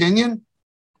my opinion.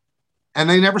 And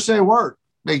they never say a word.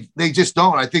 They just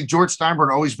don't. I think George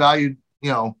Steinbrenner always valued,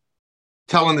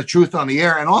 telling the truth on the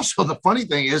air. And also the funny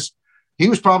thing is he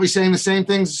was probably saying the same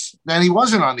things that he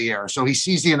wasn't on the air. So he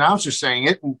sees the announcer saying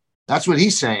it, and that's what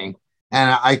he's saying.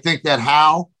 And I think that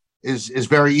Hal is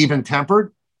very even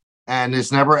tempered and has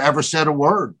never, ever said a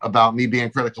word about me being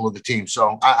critical of the team.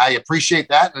 So I appreciate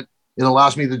that. It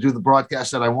allows me to do the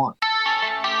broadcast that I want.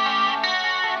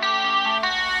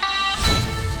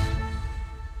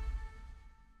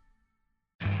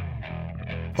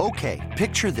 Okay,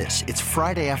 picture this. It's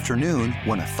Friday afternoon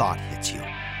when a thought hits you.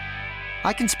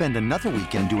 I can spend another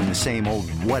weekend doing the same old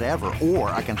whatever,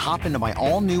 or I can hop into my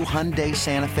all-new Hyundai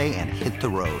Santa Fe and hit the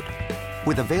road.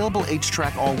 With available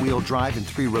H-Track all-wheel drive and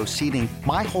 3-row seating,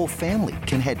 my whole family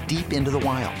can head deep into the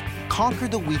wild. Conquer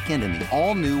the weekend in the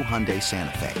all-new Hyundai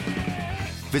Santa Fe.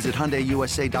 Visit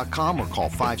HyundaiUSA.com or call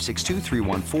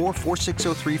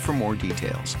 562-314-4603 for more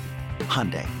details.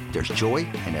 Hyundai, there's joy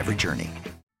in every journey.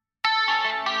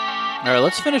 All right,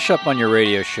 let's finish up on your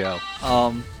radio show.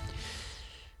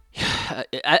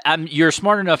 You're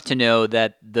smart enough to know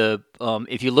that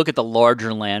if you look at the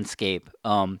larger landscape,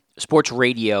 sports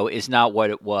radio is not what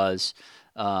it was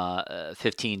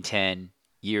 10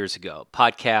 years ago.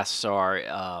 Podcasts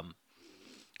are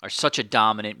such a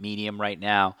dominant medium right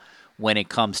now when it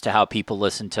comes to how people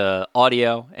listen to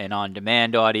audio and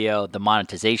on-demand audio. The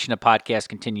monetization of podcasts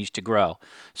continues to grow.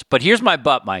 But here's my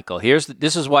but, Michael.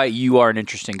 This is why you are an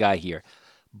interesting guy here.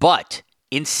 But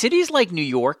in cities like New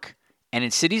York and in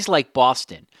cities like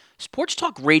Boston, sports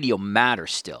talk radio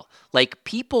matters still. Like,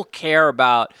 people care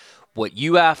about what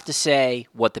you have to say,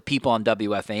 what the people on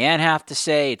WFAN have to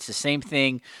say. It's the same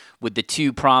thing with the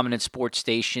two prominent sports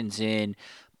stations in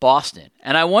Boston.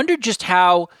 And I wonder just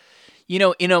how,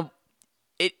 in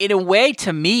a way,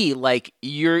 to me, like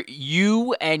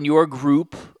you and your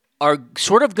group are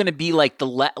sort of going to be like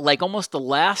almost the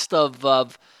last of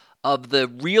the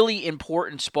really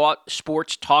important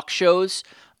sports talk shows,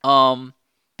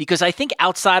 because I think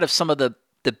outside of some of the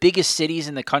biggest cities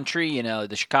in the country, the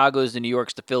Chicagos, the New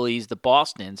Yorks, the Phillies, the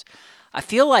Bostons, I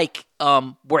feel like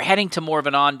we're heading to more of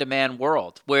an on-demand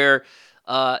world where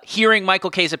hearing Michael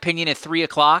Kay's opinion at 3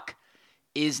 o'clock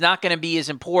is not going to be as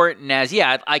important as,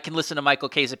 I can listen to Michael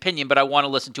Kay's opinion, but I want to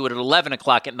listen to it at 11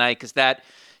 o'clock at night because that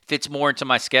fits more into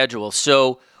my schedule.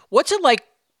 So what's it like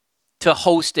to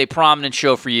host a prominent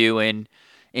show for you in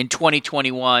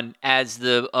 2021 as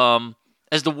the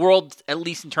world, at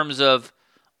least in terms of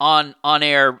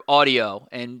on-air audio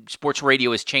and sports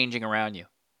radio, is changing around you?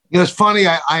 It's funny.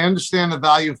 I understand the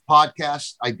value of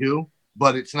podcasts. I do,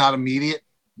 but it's not immediate.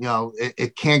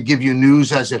 It can't give you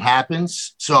news as it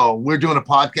happens. So we're doing a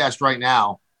podcast right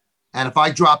now. And if I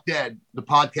drop dead, the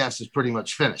podcast is pretty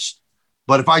much finished.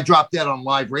 But if I drop dead on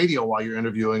live radio while you're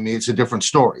interviewing me, it's a different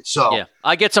story. So yeah,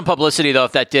 I get some publicity though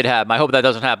if that did happen. I hope that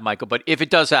doesn't happen, Michael. But if it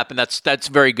does happen, that's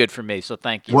very good for me. So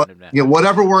thank you.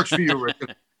 Whatever works for you, Rick.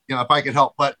 If I could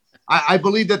help. But I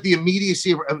believe that the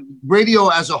immediacy of radio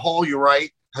as a whole, you're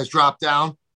right, has dropped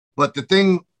down. But the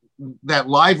thing that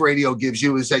live radio gives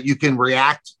you is that you can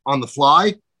react on the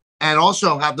fly and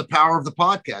also have the power of the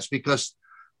podcast, because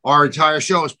our entire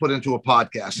show is put into a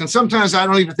podcast. And sometimes I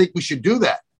don't even think we should do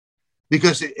that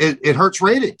because it hurts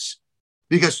ratings,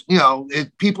 because,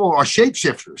 people are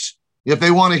shapeshifters. If they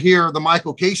want to hear the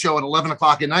Michael Kay show at 11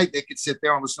 o'clock at night, they could sit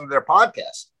there and listen to their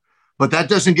podcast, but that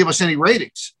doesn't give us any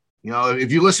ratings.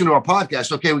 If you listen to our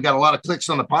podcast, okay, we got a lot of clicks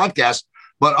on the podcast,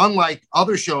 but unlike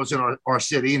other shows in our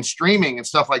city and streaming and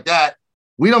stuff like that,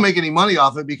 we don't make any money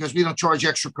off it because we don't charge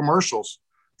extra commercials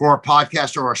for our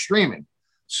podcast or our streaming.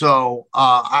 So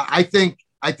I think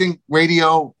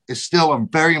radio is still a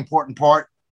very important part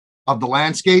of the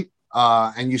landscape.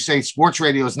 and you say sports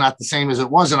radio is not the same as it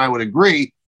was, and I would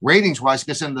agree ratings-wise,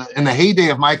 because in the heyday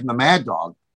of Mike and the Mad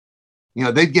Dog,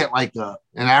 they'd get like an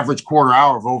average quarter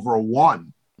hour of over a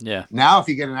 1. Yeah. Now, if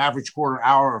you get an average quarter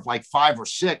hour of like 5 or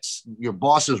 6, your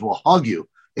bosses will hug you.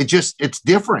 It's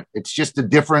different. It's a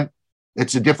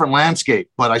different landscape,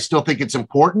 but I still think it's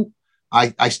important.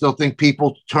 I still think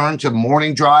people turn to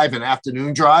morning drive and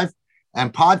afternoon drive,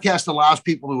 and podcast allows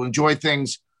people to enjoy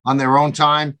things on their own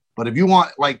time. But if you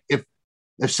want, like, if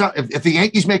the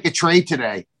Yankees make a trade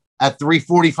today at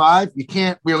 3:45, you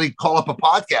can't really call up a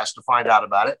podcast to find out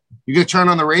about it. You're going to turn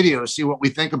on the radio to see what we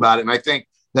think about it. And I think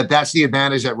that's the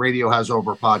advantage that radio has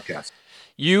over podcast.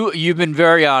 You've been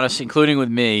very honest, including with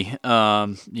me.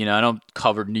 I don't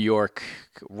cover New York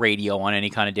radio on any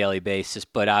kind of daily basis,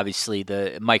 but obviously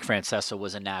the Mike Francesa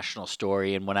was a national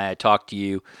story. And when I had talked to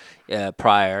you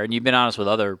prior, and you've been honest with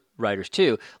other writers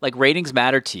too, like, ratings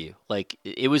matter to you. Like,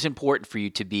 it was important for you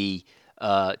to be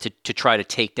to try to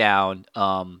take down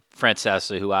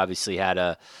Francesa, who obviously had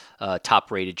a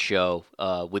top-rated show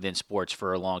within sports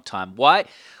for a long time.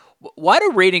 Why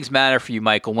do ratings matter for you,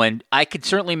 Michael, when I could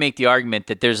certainly make the argument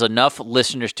that there's enough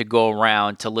listeners to go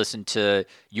around to listen to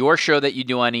your show that you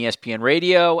do on ESPN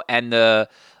Radio and the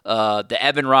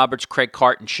Evan Roberts, Craig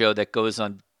Carton show that goes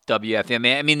on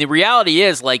WFM? I mean, the reality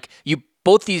is, like,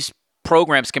 both these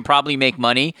programs can probably make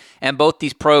money, and both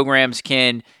these programs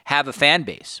can have a fan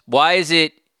base. Why is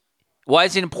it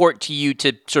important to you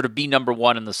to sort of be number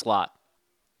one in the slot?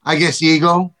 I guess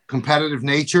ego, competitive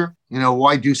nature.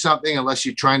 Why do something unless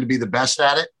you're trying to be the best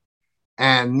at it?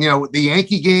 And, with the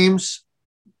Yankee games,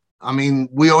 I mean,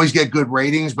 we always get good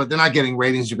ratings, but they're not getting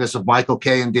ratings because of Michael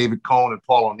Kay and David Cohn and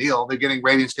Paul O'Neill. They're getting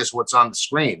ratings because of what's on the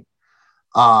screen.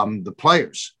 The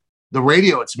players, the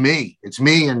radio, it's me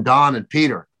and Don and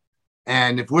Peter.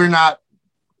 And if we're not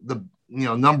the,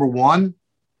 number one,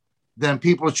 then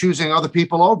people are choosing other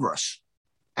people over us.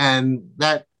 And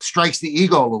that strikes the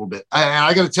ego a little bit. And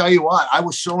I got to tell you what, I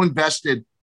was so invested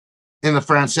in the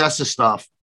Francesa stuff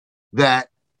that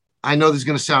I know this is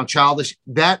going to sound childish.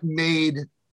 That made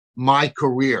my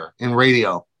career in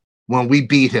radio when we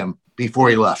beat him before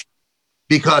he left,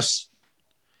 because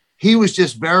he was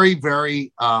just very,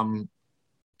 very,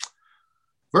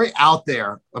 very out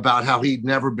there about how he'd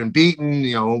never been beaten.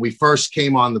 When we first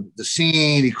came on the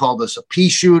scene, he called us a pea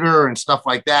shooter and stuff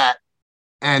like that.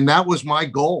 And that was my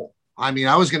goal. I mean,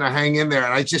 I was going to hang in there,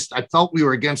 and I felt we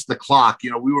were against the clock.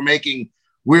 We were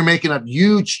making up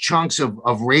huge chunks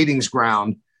of ratings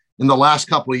ground in the last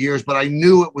couple of years, but I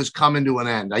knew it was coming to an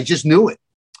end. I just knew it.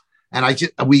 And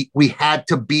we had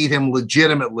to beat him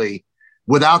legitimately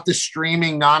without the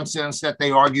streaming nonsense that they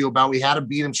argue about. We had to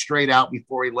beat him straight out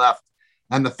before he left.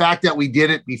 And the fact that we did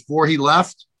it before he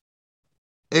left,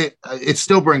 it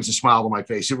still brings a smile to my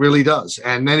face. It really does.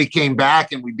 And then he came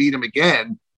back and we beat him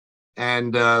again.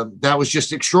 And that was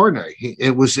just extraordinary.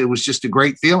 It was just a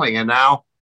great feeling. And now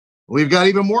we've got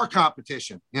even more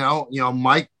competition.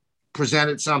 Mike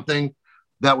presented something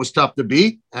that was tough to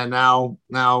beat. And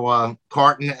now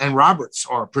Carton and Roberts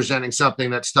are presenting something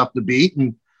that's tough to beat.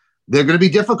 And they're going to be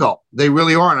difficult. They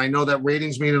really are. And I know that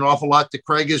ratings mean an awful lot to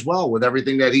Craig as well, with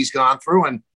everything that he's gone through.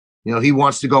 And, he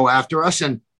wants to go after us.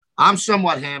 And I'm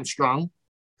somewhat hamstrung.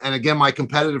 And again, my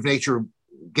competitive nature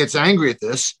gets angry at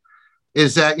this,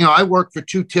 is that, I work for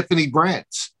 2 Tiffany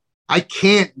brands. I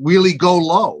can't really go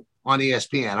low on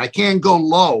ESPN. I can't go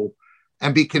low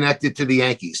and be connected to the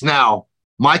Yankees. Now,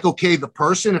 Michael Kay, the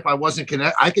person, if I wasn't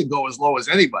connected, I could go as low as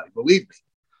anybody, believe me.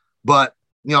 But,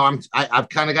 I've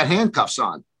kind of got handcuffs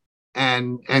on.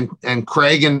 And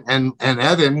Craig and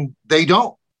Evan, they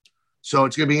don't. So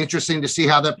it's going to be interesting to see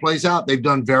how that plays out. They've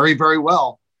done very, very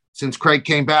well since Craig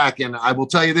came back. And I will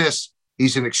tell you this,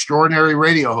 he's an extraordinary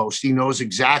radio host. He knows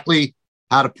exactly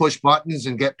how to push buttons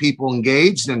and get people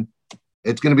engaged. And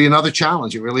it's going to be another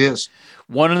challenge. It really is.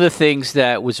 One of the things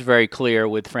that was very clear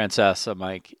with Francesa,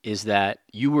 Mike, is that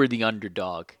you were the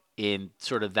underdog in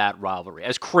sort of that rivalry.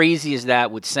 As crazy as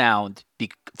that would sound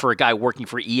for a guy working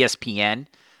for ESPN,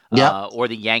 or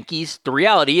the Yankees, the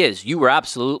reality is you were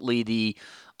absolutely the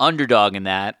underdog in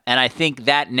that. And I think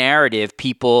that narrative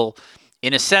people,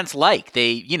 in a sense, we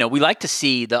like to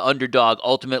see the underdog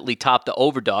ultimately top the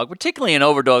overdog, particularly an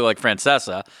overdog like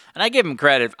Francesa. And I give him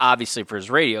credit, obviously, for his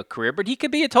radio career, but he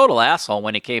could be a total asshole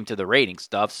when it came to the rating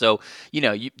stuff. So,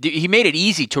 he made it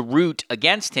easy to root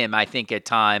against him, I think, at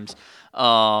times,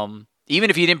 even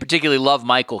if you didn't particularly love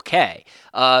Michael Kay.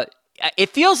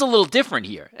 It feels a little different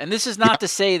here. And this is not to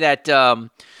say that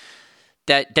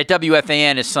that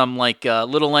WFAN is some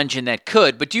little engine that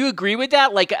could, but do you agree with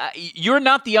that? Like, you're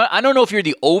not I don't know if you're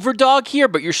the overdog here,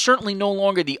 but you're certainly no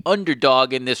longer the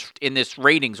underdog in this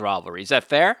ratings rivalry. Is that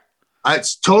fair?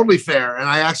 It's totally fair. And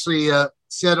I actually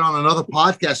said on another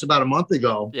podcast about a month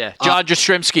ago. Yeah, John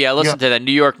Jastrzemski. I listened to that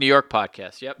New York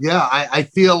podcast. Yep. Yeah, I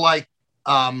feel like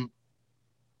I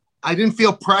didn't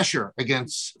feel pressure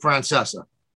against Francesa.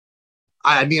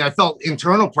 I mean, I felt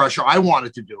internal pressure. I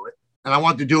wanted to do it, and I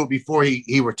wanted to do it before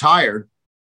he retired.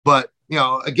 But,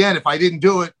 again, if I didn't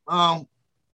do it,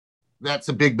 that's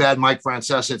a big, bad Mike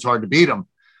Francesa. It's hard to beat him.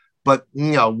 But,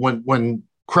 when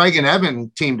Craig and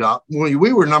Evan teamed up, we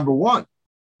were number one.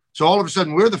 So all of a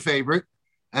sudden we're the favorite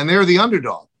and they're the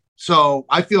underdog. So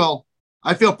I feel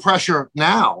pressure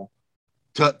now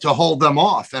to hold them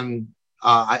off. And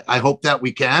I hope that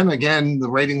we can. Again, the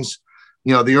ratings,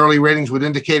 the early ratings would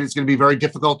indicate it's going to be very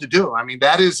difficult to do. I mean,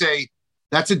 that's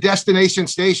a destination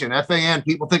station. FAN,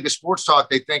 people think of sports talk.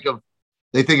 They think of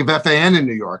FAN in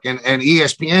New York, and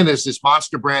ESPN is this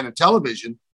monster brand in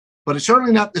television, but it's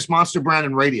certainly not this monster brand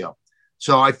in radio.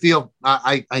 So I feel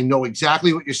I know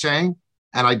exactly what you're saying,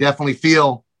 and I definitely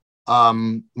feel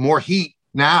more heat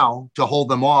now to hold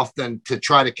them off than to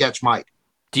try to catch Mike.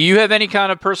 Do you have any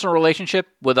kind of personal relationship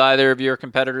with either of your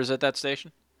competitors at that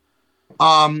station?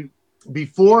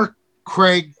 Before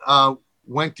Craig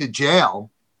went to jail,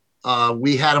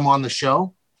 we had him on the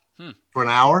show for an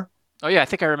hour. Oh yeah, I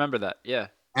think I remember that. Yeah,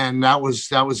 and that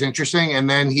was interesting. And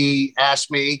then he asked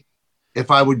me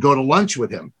if I would go to lunch with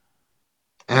him.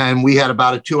 And we had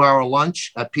about a 2-hour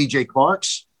lunch at PJ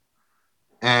Clark's.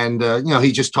 And,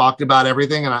 he just talked about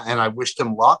everything. And I wished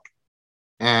him luck.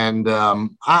 And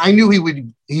I knew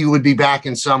he would be back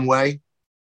in some way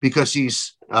because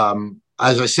he's,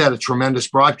 as I said, a tremendous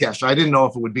broadcaster. I didn't know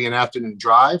if it would be an afternoon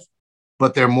drive,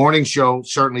 but their morning show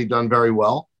certainly done very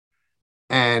well.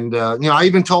 And, I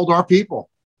even told our people,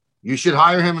 you should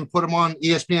hire him and put him on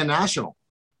ESPN National.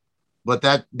 But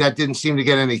that didn't seem to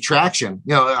get any traction.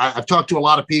 I've talked to a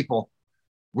lot of people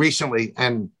recently,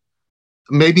 and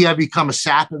maybe I've become a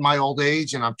sap in my old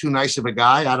age and I'm too nice of a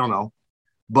guy. I don't know.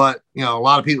 But, a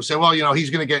lot of people say, well,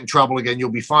 he's going to get in trouble again. You'll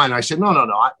be fine. I said, no.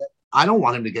 I don't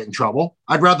want him to get in trouble.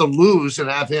 I'd rather lose and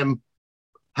have him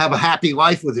have a happy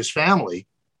life with his family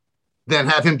than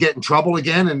have him get in trouble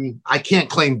again. And I can't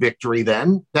claim victory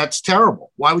then. That's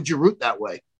terrible. Why would you root that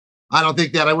way? I don't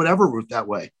think that I would ever root that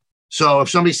way. So if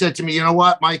somebody said to me, you know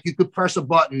what, Mike, you could press a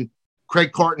button,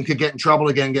 Craig Carton could get in trouble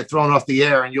again, get thrown off the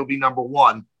air, and you'll be number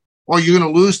one, or you're going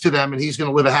to lose to them and he's going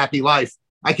to live a happy life.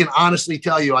 I can honestly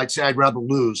tell you, I'd say I'd rather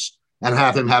lose and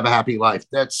have him have a happy life.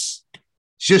 That's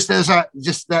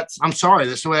I'm sorry.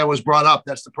 That's the way I was brought up.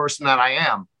 That's the person that I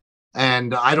am.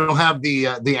 And I don't have the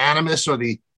animus or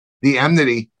the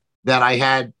enmity that I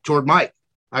had toward Mike.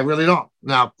 I really don't.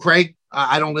 Now, Craig,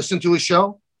 I don't listen to his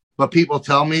show, but people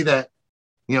tell me that,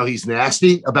 he's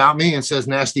nasty about me and says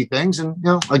nasty things. And,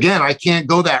 again, I can't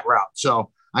go that route.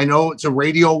 So I know it's a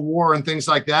radio war and things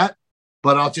like that,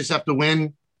 but I'll just have to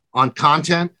win on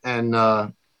content and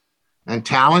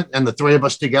talent and the three of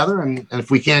us together. And if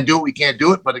we can't do it, we can't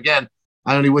do it. But again,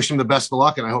 I only wish him the best of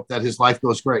luck, and I hope that his life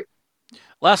goes great.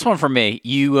 Last one for me.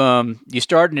 You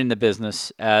started in the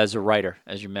business as a writer,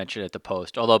 as you mentioned at the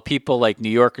Post. Although people like New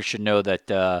Yorkers should know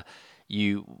that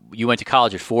you went to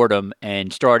college at Fordham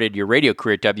and started your radio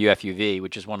career at WFUV,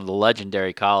 which is one of the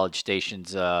legendary college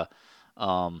stations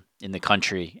in the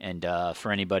country. And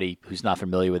for anybody who's not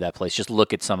familiar with that place, just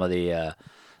look at some of the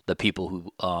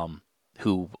people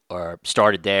who are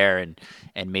started there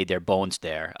and made their bones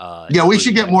there. Yeah, we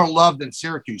should get more love than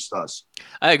Syracuse does.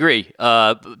 I agree.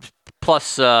 Plus,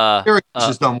 Syracuse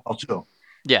has done well too.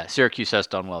 Yeah, Syracuse has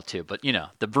done well too. But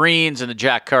the Breens and the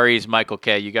Jack Currys, Michael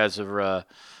Kay, you guys have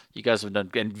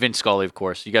done, and Vince Scully, of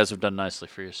course. You guys have done nicely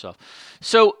for yourself.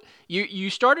 So you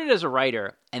started as a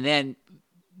writer, and then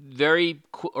very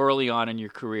early on in your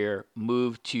career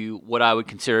moved to what I would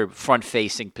consider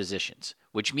front-facing positions,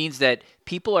 which means that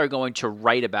people are going to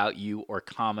write about you or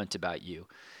comment about you.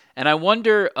 And I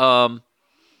wonder, how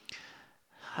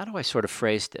do I sort of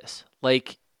phrase this?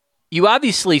 Like, you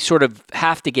obviously sort of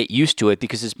have to get used to it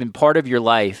because it's been part of your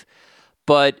life,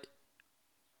 but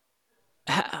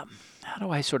how do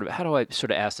I sort of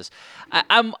ask this?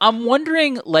 I'm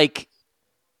wondering, like,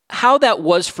 how that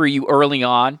was for you early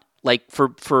on, like for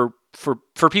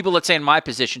people, let's say in my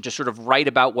position, to sort of write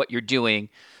about what you're doing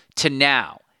to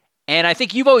now. And I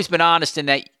think you've always been honest in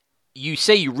that you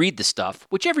say you read the stuff,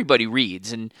 which everybody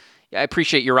reads, and I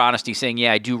appreciate your honesty saying,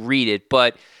 yeah, I do read it,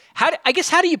 but how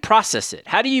do you process it?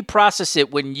 How do you process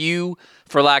it when you,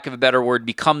 for lack of a better word,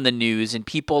 become the news and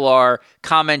people are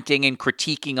commenting and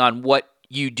critiquing on what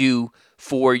you do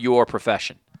for your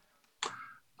profession?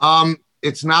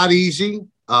 It's not easy.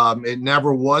 It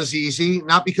never was easy,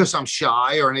 not because I'm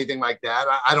shy or anything like that.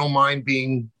 I don't mind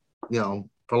being,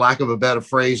 for lack of a better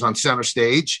phrase, on center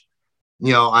stage.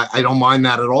 I don't mind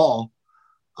that at all.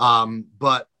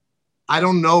 But I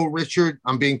don't know, Richard.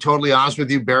 I'm being totally honest with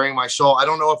you, bearing my soul. I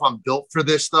don't know if I'm built for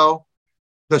this, though,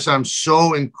 because I'm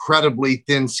so incredibly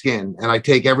thin-skinned and I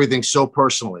take everything so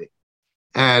personally.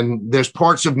 And there's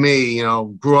parts of me,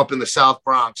 grew up in the South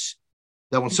Bronx,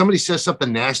 that when somebody says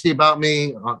something nasty about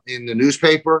me in the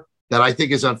newspaper that I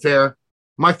think is unfair,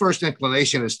 my first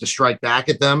inclination is to strike back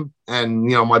at them. And,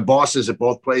 my bosses at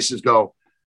both places go,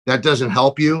 that doesn't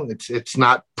help you. It's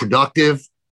not productive.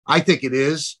 I think it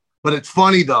is. But it's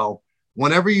funny, though,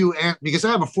 whenever because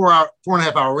I have a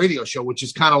 4.5 hour radio show, which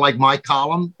is kind of like my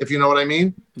column, if you know what I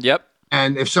mean. Yep.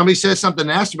 And if somebody says something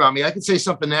nasty about me, I can say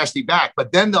something nasty back,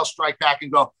 but then they'll strike back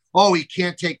and go, oh, he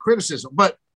can't take criticism.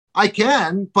 But I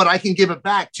can give it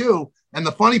back too. And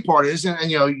the funny part is, and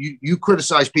you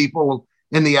criticize people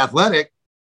in The Athletic.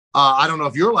 I don't know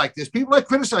if you're like this. People that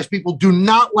criticize people do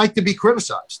not like to be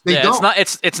criticized. They don't.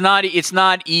 It's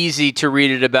not easy to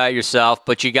read it about yourself,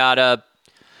 but you gotta.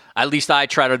 At least I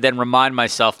try to then remind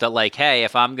myself that, like, hey,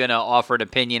 if I'm gonna offer an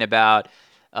opinion about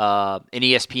an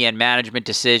ESPN management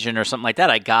decision or something like that,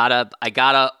 I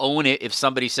gotta own it. If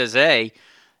somebody says, hey,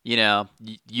 you're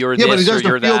this but it or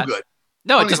you're feel that. Good.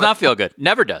 No, it does not feel good.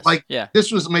 Never does.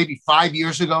 This was maybe 5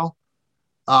 years ago.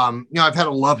 I've had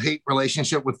a love-hate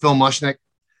relationship with Phil Mushnick,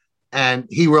 and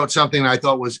he wrote something that I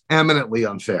thought was eminently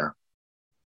unfair.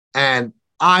 And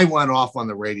I went off on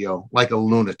the radio like a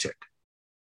lunatic.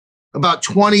 About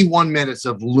 21 minutes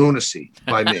of lunacy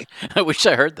by me. I wish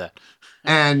I heard that.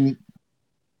 And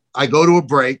I go to a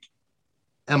break,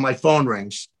 and my phone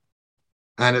rings,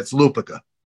 and it's Lupica.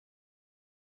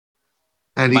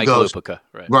 And he Mike goes, Lupica,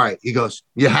 right. He goes,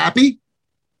 you happy?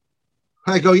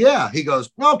 I go, yeah. He goes,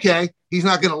 okay. He's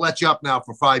not going to let you up now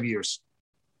for 5 years.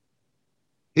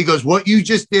 He goes, what you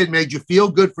just did made you feel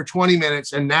good for 20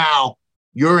 minutes. And now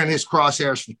you're in his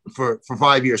crosshairs for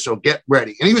 5 years. So get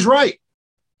ready. And he was right.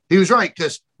 He was right,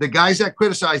 because the guys that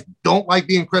criticize don't like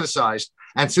being criticized.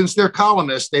 And since they're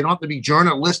columnists, they don't have to be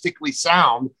journalistically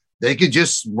sound. They could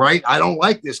just write, I don't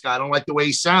like this guy. I don't like the way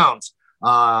he sounds.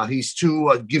 He's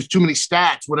gives too many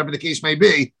stats, whatever the case may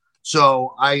be.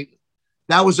 So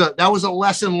that was a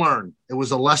lesson learned. It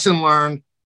was a lesson learned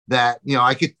that,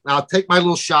 I'll take my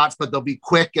little shots, but they'll be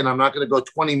quick, and I'm not going to go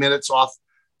 20 minutes off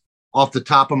the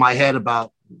top of my head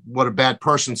about what a bad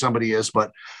person somebody is.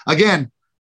 But again,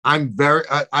 I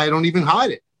don't even hide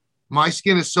it. My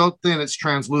skin is so thin, it's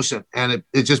translucent, and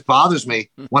it just bothers me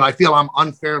when I feel I'm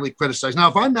unfairly criticized. Now,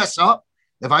 if I mess up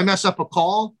a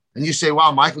call and you say,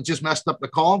 wow, Michael just messed up the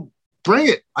call, bring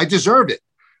it. I deserved it.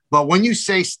 But when you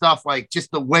say stuff like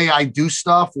just the way I do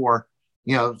stuff, or,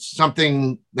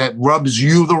 something that rubs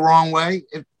you the wrong way,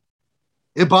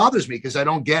 it bothers me, because I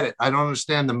don't get it. I don't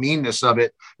understand the meanness of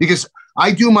it, because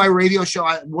I do my radio show.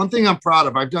 One thing I'm proud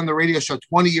of, I've done the radio show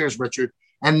 20 years, Richard,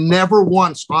 and never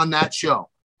once on that show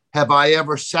have I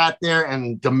ever sat there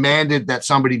and demanded that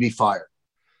somebody be fired.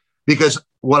 Because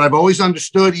what I've always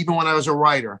understood, even when I was a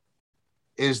writer,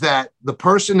 is that the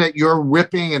person that you're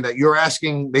ripping and that you're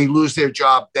asking they lose their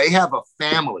job, they have a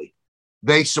family.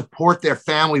 They support their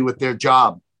family with their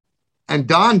job. And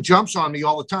Don jumps on me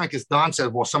all the time, because Don says,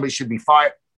 well, somebody should be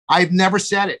fired. I've never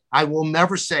said it. I will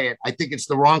never say it. I think it's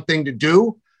the wrong thing to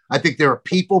do. I think there are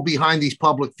people behind these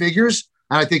public figures.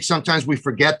 And I think sometimes we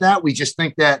forget that. We just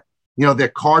think that, they're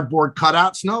cardboard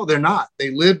cutouts. No, they're not.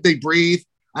 They live, they breathe.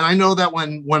 And I know that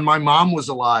when my mom was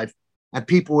alive and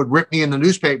people would rip me in the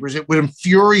newspapers, it would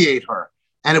infuriate her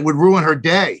and it would ruin her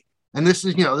day. And this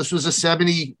was a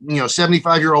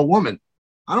 75-year-old woman.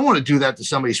 I don't want to do that to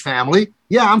somebody's family.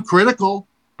 Yeah, I'm critical,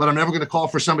 but I'm never going to call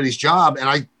for somebody's job.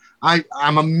 And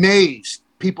I'm amazed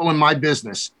people in my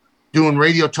business doing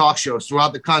radio talk shows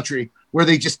throughout the country where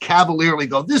they just cavalierly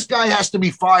go, this guy has to be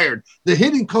fired. The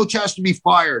hitting coach has to be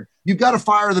fired. You got to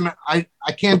fire them. I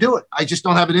can't do it. I just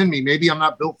don't have it in me. Maybe I'm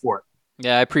not built for it.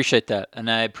 Yeah, I appreciate that. And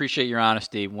I appreciate your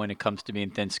honesty when it comes to being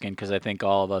thin-skinned, because I think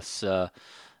all of us,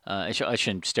 I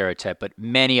shouldn't stereotype, but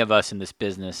many of us in this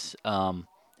business,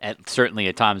 certainly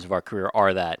at times of our career,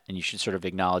 are that. And you should sort of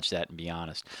acknowledge that and be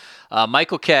honest.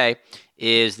 Michael Kay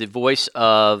is the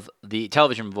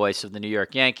television voice of the New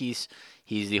York Yankees.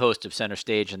 He's the host of Center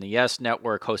Stage on the Yes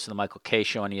Network, host of the Michael Kay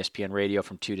Show on ESPN Radio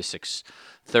from 2 to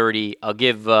 6:30. I'll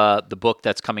give the book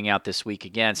that's coming out this week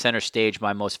again, Center Stage,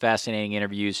 My Most Fascinating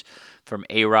Interviews from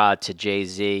A-Rod to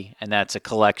Jay-Z, and that's a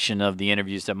collection of the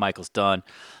interviews that Michael's done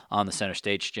on the Center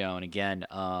Stage show. And again,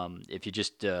 if you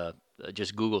just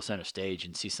Google Center Stage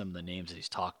and see some of the names that he's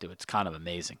talked to, it's kind of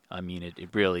amazing. I mean,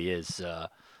 it really is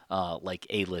like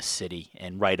A-list city,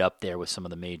 and right up there with some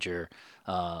of the major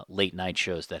late night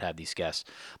shows that have these guests.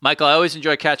 Michael, I always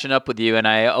enjoy catching up with you, and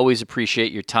I always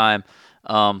appreciate your time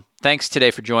Thanks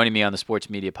today for joining me on the Sports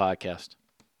Media Podcast.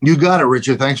 You got it,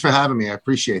 Richard. Thanks for having me. I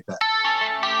appreciate that.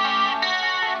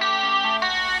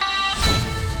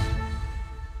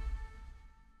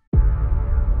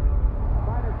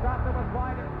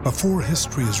 Before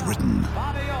history is written,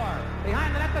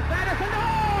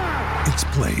 it's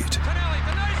played.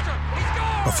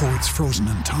 Before it's frozen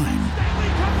in time,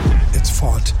 it's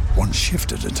fought one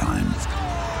shift at a time.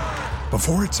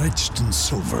 Before it's etched in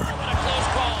silver,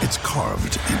 it's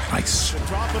carved in ice.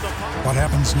 What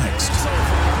happens next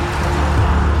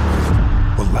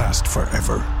will last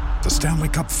forever. The Stanley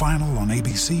Cup Final on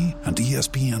ABC and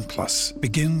ESPN Plus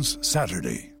begins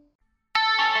Saturday.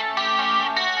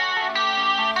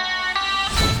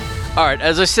 All right,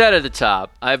 as I said at the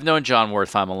top, I've known Jon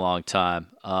Wertheim a long time.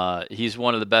 He's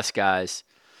one of the best guys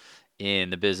in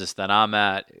the business that I'm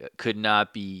at. Could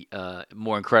not be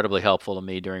more incredibly helpful to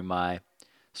me during my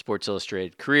Sports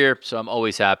Illustrated career, so I'm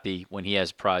always happy when he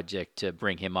has a project to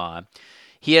bring him on.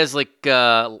 He has like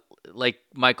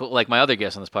Michael, like my other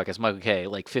guest on this podcast, Michael Kay,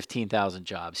 like 15,000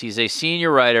 jobs. He's a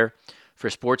senior writer for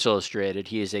Sports Illustrated.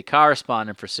 He is a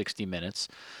correspondent for 60 Minutes.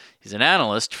 He's an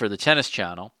analyst for the Tennis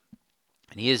Channel.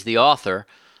 And he is the author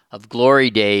of Glory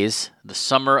Days, The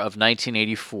Summer of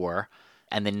 1984,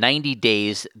 and the 90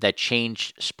 Days That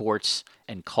Changed Sports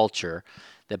and Culture.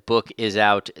 The book is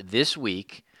out this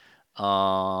week in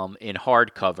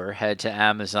hardcover. Head to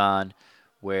Amazon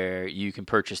where you can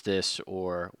purchase this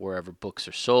or wherever books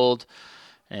are sold.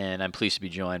 And I'm pleased to be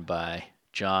joined by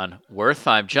Jon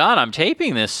Wertheim. Jon, I'm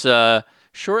taping this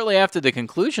shortly after the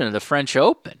conclusion of the French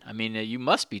Open. I mean, you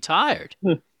must be tired.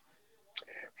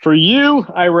 For you,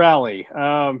 I rally.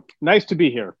 Nice to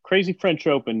be here. Crazy French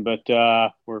Open, but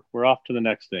we're off to the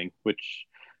next thing, which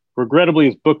regrettably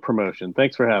is book promotion.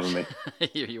 Thanks for having me.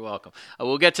 You're welcome.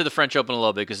 We'll get to the French Open a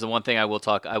little bit because the one thing I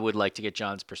would like to get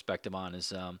Jon's perspective on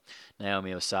is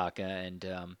Naomi Osaka and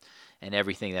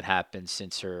everything that happened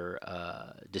since her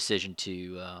decision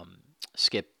to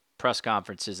skip press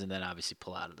conferences and then obviously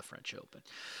pull out of the French Open.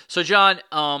 So, Jon,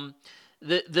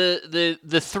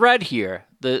 The thread here,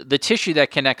 the tissue that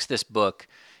connects this book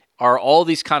are all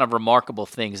these kind of remarkable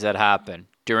things that happen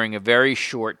during a very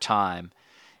short time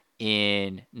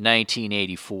in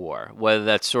 1984, whether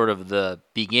that's sort of the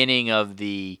beginning of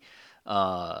the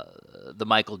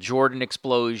Michael Jordan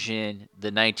explosion, the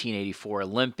 1984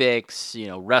 Olympics,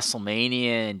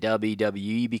 WrestleMania and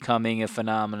WWE becoming a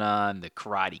phenomenon, the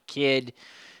Karate Kid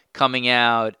coming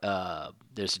out.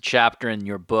 There's a chapter in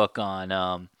your book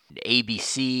on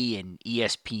ABC and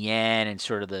ESPN and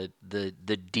sort of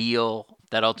the deal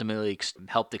that ultimately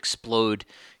helped explode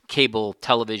cable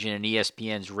television and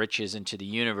ESPN's riches into the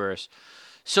universe.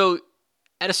 So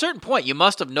at a certain point, you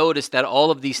must have noticed that all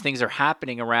of these things are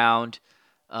happening around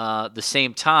the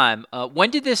same time. When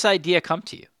did this idea come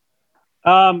to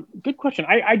you? Good question.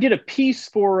 I did a piece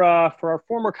for our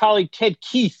former colleague Ted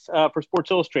Keith for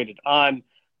Sports Illustrated on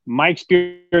my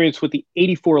experience with the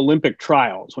 84 Olympic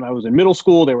trials. When I was in middle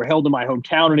school, they were held in my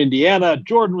hometown in Indiana.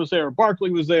 Jordan was there,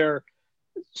 Barkley was there,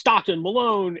 Stockton,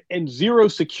 Malone, and zero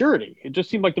security. It just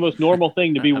seemed like the most normal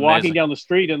thing to be walking down the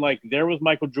street and like there was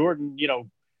Michael Jordan,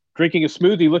 drinking a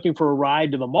smoothie, looking for a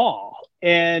ride to the mall.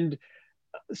 And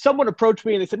someone approached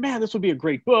me and they said, man, this would be a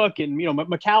great book. And,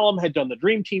 McCallum had done the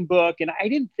Dream Team book. And I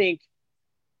didn't think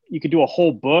you could do a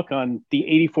whole book on the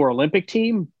 84 Olympic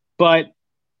team, but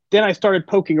then I started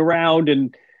poking around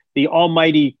in the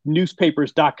almighty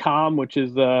newspapers.com, which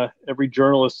is every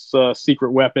journalist's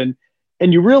secret weapon.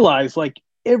 And you realize like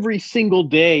every single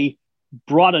day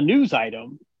brought a news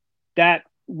item that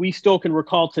we still can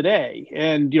recall today.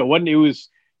 And, when it was,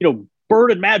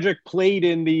 Bird and Magic played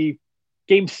in the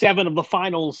Game 7 of the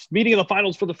finals, meeting in the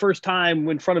finals for the first time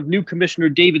in front of new commissioner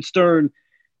David Stern.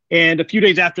 And a few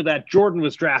days after that, Jordan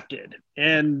was drafted.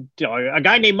 And a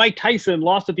guy named Mike Tyson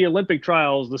lost at the Olympic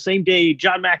trials the same day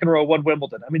John McEnroe won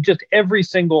Wimbledon. I mean, just every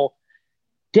single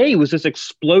day was this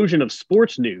explosion of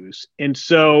sports news. And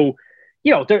so,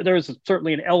 there's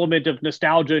certainly an element of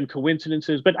nostalgia and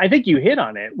coincidences, but I think you hit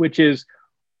on it, which is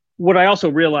what I also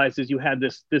realized is you had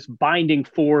this binding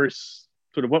force,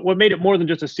 sort of what made it more than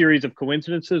just a series of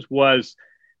coincidences was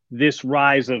this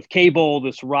rise of cable,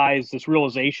 this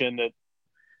realization that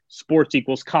sports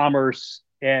equals commerce,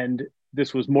 and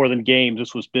this was more than games,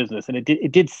 this was business. And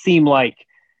it did seem like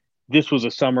this was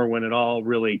a summer when it all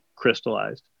really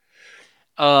crystallized.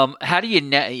 How do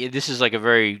you this is like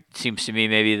seems to me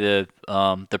maybe the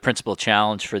principal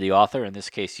challenge for the author, in this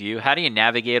case you. How do you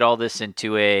navigate all this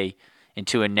into a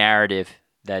narrative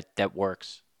that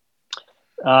works?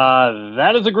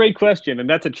 That is a great question, and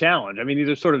that's a challenge. I mean, these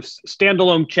are sort of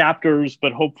standalone chapters,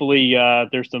 but hopefully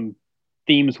there's some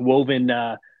themes woven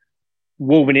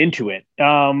woven into it.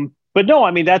 But no,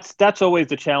 I mean, that's always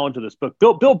the challenge of this book.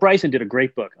 Bill Bryson did a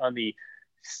great book on the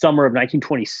summer of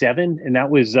 1927, and that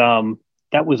was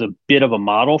a bit of a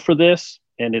model for this.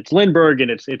 And it's Lindbergh, and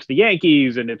it's the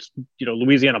Yankees, and it's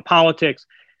Louisiana politics.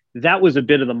 That was a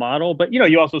bit of the model, but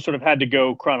you also sort of had to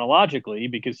go chronologically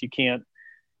because you can't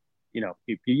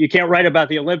write about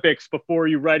the Olympics before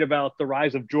you write about the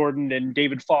rise of Jordan and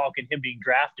David Falk and him being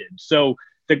drafted. So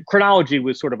the chronology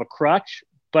was sort of a crutch,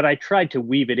 but I tried to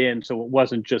weave it in so it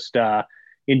wasn't just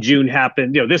in June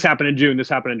happened. This happened in June, this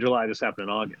happened in July, this happened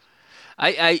in August.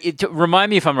 Remind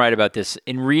me if I'm right about this.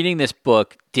 In reading this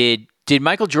book, did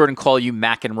Michael Jordan call you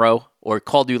McEnroe or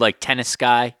called you like tennis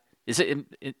guy?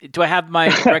 Do I have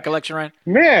my recollection right?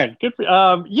 Man, good for,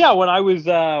 when I was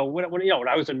when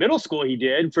I was in middle school, he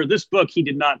did. For this book, he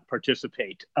did not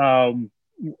participate.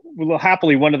 Well,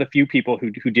 happily, one of the few people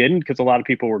who didn't, because a lot of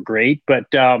people were great. But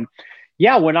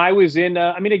when I was in,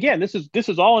 again, this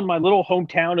is all in my little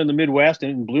hometown in the Midwest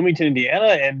in Bloomington,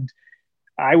 Indiana, and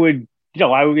I was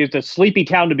a sleepy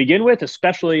town to begin with,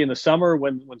 especially in the summer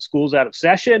when school's out of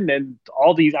session, and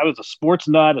I was a sports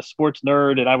nut, a sports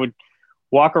nerd, and I would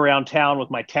walk around town with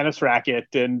my tennis racket,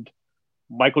 and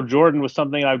Michael Jordan was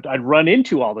something I'd run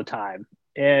into all the time.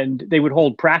 And they would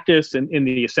hold practice in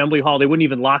the assembly hall. They wouldn't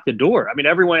even lock the door. I mean,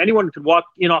 anyone could walk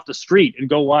in off the street and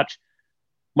go watch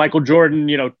Michael Jordan,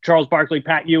 Charles Barkley,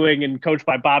 Pat Ewing, and coached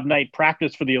by Bob Knight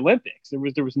practice for the Olympics.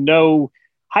 There was no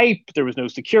hype. There was no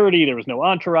security. There was no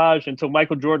entourage until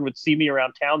Michael Jordan would see me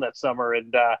around town that summer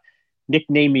and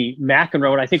nickname me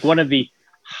McEnroe. And I think one of the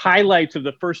highlights of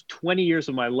the first 20 years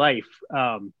of my life,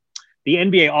 the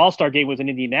NBA All-Star game was in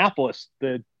Indianapolis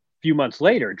the few months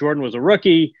later. Jordan was a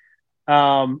rookie.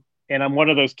 And I'm one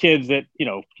of those kids that,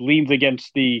 leans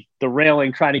against the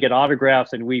railing trying to get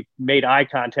autographs. And we made eye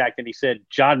contact and he said,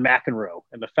 John McEnroe.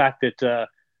 And the fact that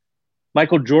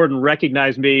Michael Jordan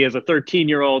recognized me as a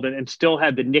 13-year-old and still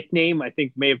had the nickname, I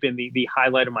think may have been the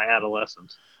highlight of my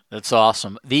adolescence. That's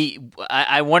awesome.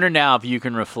 I wonder now if you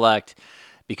can reflect,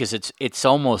 because it's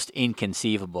almost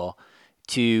inconceivable.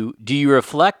 Do you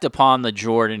reflect upon the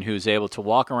Jordan who's able to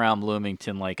walk around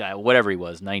Bloomington like whatever he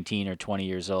was, 19 or 20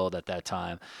 years old at that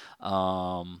time,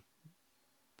 not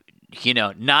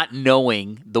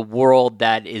knowing the world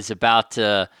that is about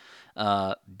to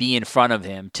be in front of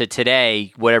him, to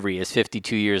today, whatever he is,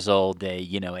 52 years old,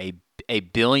 a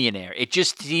billionaire. It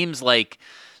just seems like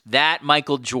that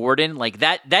Michael Jordan, like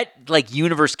that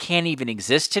universe can't even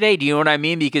exist today. Do you know what I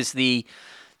mean? Because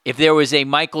if there was a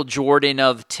Michael Jordan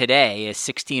of today, a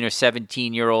 16 or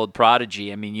 17-year-old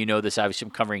prodigy, I mean, this obviously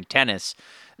from covering tennis,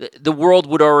 the world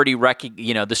would already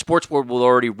the sports world will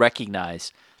already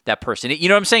recognize that person. You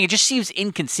know what I'm saying? It just seems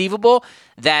inconceivable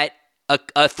that a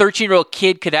 13-year-old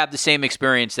kid could have the same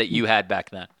experience that you had back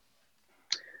then.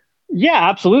 Yeah,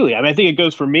 absolutely. I mean, I think it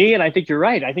goes for me, and I think you're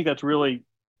right. I think that's really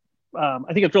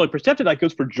perceptive. That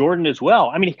goes for Jordan as well.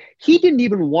 I mean, he didn't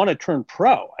even want to turn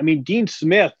pro. I mean, Dean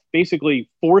Smith basically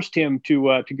forced him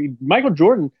to Michael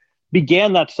Jordan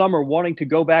began that summer wanting to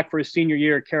go back for his senior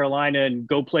year at Carolina and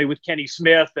go play with Kenny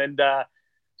Smith and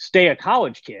stay a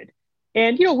college kid.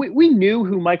 And, we knew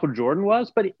who Michael Jordan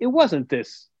was, but it wasn't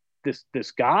this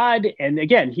god. And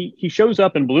again, he shows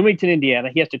up in Bloomington, Indiana.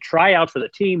 He has to try out for the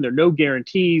team. There are no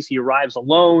guarantees. He arrives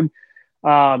alone.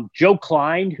 Joe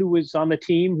Klein, who was on the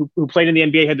team, who played in the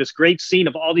NBA, had this great scene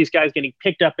of all these guys getting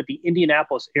picked up at the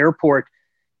Indianapolis airport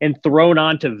and thrown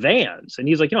onto vans. And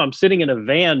he's like, I'm sitting in a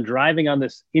van driving on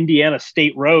this Indiana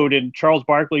State road, and Charles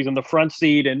Barkley's in the front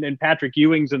seat and Patrick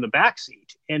Ewing's in the back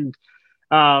seat. And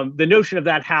the notion of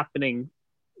that happening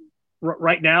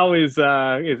right now is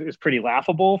pretty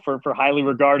laughable for highly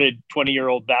regarded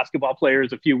 20-year-old basketball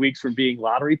players a few weeks from being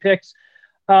lottery picks.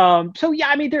 So yeah,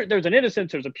 I mean, there's an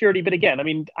innocence, there's a purity, but again, I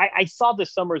mean, I saw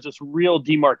this summer as this real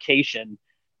demarcation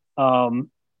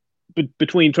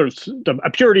between sort of a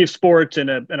purity of sports and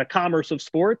a commerce of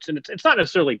sports, and it's not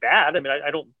necessarily bad. I mean,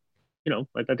 I don't,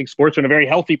 I think sports are in a very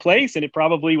healthy place, and it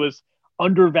probably was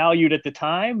undervalued at the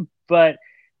time, but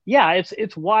yeah,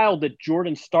 it's wild that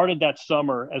Jordan started that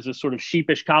summer as a sort of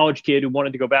sheepish college kid who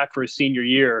wanted to go back for his senior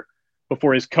year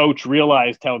before his coach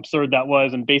realized how absurd that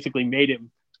was and basically made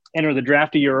him enter the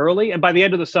draft a year early. And by the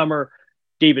end of the summer,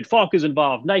 David Falk is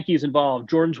involved, Nike's involved,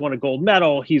 Jordan's won a gold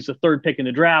medal, he's the third pick in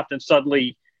the draft, and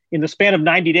suddenly in the span of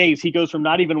 90 days, he goes from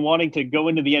not even wanting to go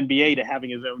into the NBA to having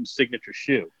his own signature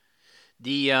shoe.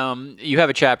 You have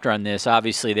a chapter on this.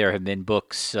 Obviously, there have been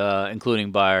books,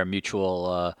 including by our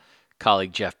mutual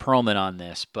colleague Jeff Pearlman on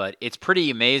this, but it's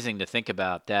pretty amazing to think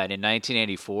about that in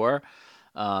 1984,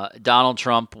 Donald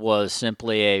Trump was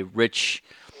simply a rich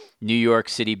New York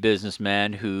City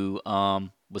businessman who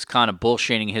was kind of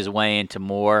bullshitting his way into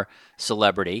more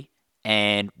celebrity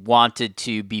and wanted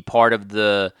to be part of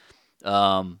the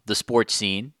sports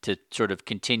scene to sort of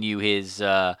continue his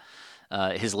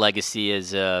legacy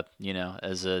as a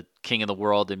king of the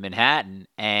world in Manhattan,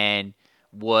 and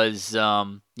was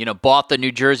bought the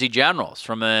New Jersey Generals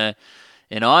from an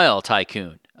oil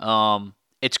tycoon.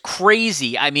 It's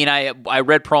crazy. I mean, I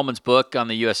read Perlman's book on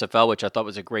the USFL, which I thought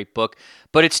was a great book,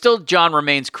 but it still, John,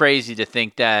 remains crazy to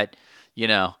think that,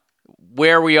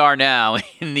 where we are now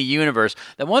in the universe,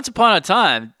 that once upon a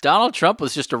time, Donald Trump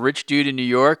was just a rich dude in New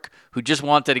York who just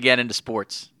wanted to get into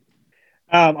sports.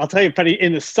 I'll tell you, Freddie,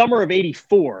 in the summer of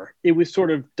 '84, it was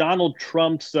sort of Donald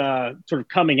Trump's sort of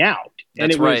coming out. And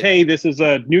That's it was, right. hey, this is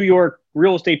a New York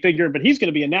real estate figure, but he's going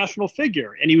to be a national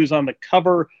figure. And he was on the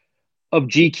cover of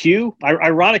GQ,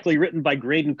 ironically written by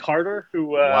Graydon Carter, who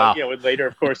Wow. Would later,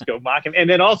 of course, go mock him. And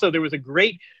then also there was a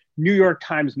great New York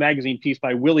Times Magazine piece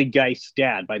by Willie Geist's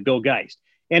dad, by Bill Geist.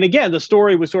 And again, the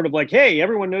story was sort of like, hey,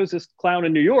 everyone knows this clown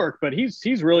in New York, but he's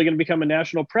really going to become a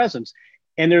national presence.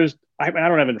 And there's, I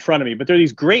don't have it in front of me, but there are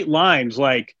these great lines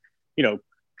like,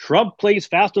 Trump plays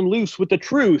fast and loose with the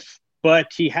truth,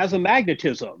 but he has a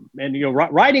magnetism. And,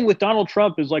 riding with Donald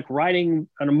Trump is like riding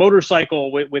on a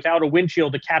motorcycle without a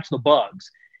windshield to catch the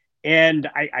bugs. And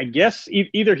I guess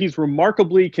either he's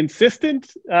remarkably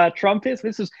consistent, Trump is.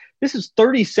 This is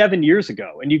 37 years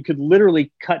ago, and you could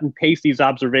literally cut and paste these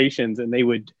observations and they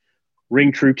would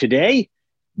ring true today.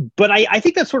 But I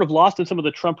think that's sort of lost in some of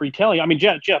the Trump retelling. I mean,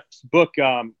 Jeff's book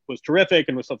was terrific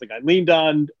and was something I leaned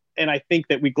on. And I think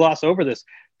that we gloss over this.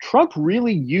 Trump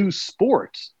really used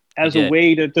sports as a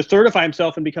way to certify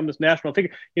himself and become this national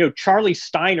figure. Charlie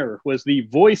Steiner was the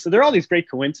voice. There are all these great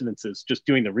coincidences just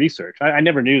doing the research. I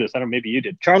never knew this. I don't know, maybe you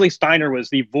did. Charlie Steiner was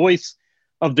the voice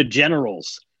of the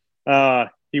Generals.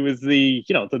 He was the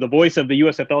voice of the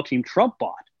USFL team Trump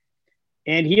bought.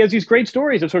 And he has these great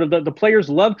stories of sort of the players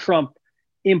love Trump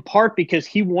in part because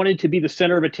he wanted to be the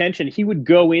center of attention. He would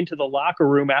go into the locker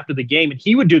room after the game and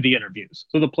he would do the interviews.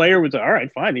 So the player was, all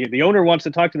right, fine. The owner wants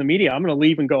to talk to the media. I'm going to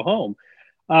leave and go home.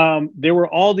 There were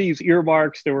all these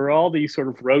earmarks. There were all these sort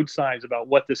of road signs about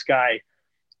what this guy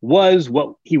was,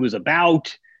 what he was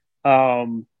about,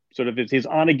 sort of his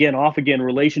on again, off again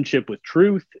relationship with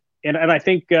truth. And I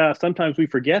think sometimes we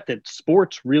forget that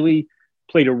sports really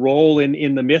played a role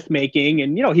in the myth making.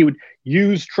 And, he would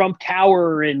use Trump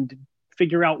Tower and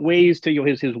figure out ways to,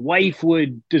 his wife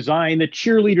would design the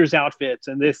cheerleaders' outfits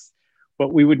and this,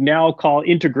 what we would now call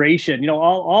integration,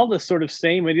 all the sort of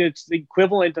same, it's the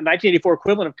equivalent, the 1984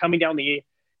 equivalent of coming down the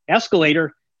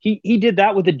escalator. He did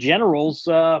that with the Generals,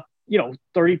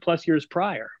 30 plus years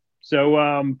prior.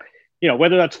 So,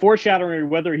 whether that's foreshadowing or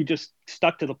whether he just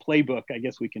stuck to the playbook, I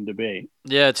guess we can debate.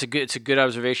 Yeah, it's a good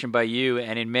observation by you.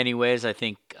 And in many ways, I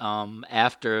think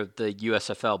after the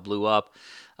USFL blew up,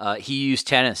 he used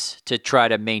tennis to try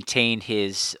to maintain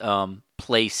his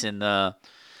place in the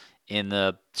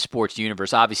sports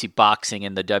universe. Obviously, boxing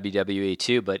and the WWE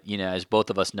too. But as both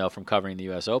of us know from covering the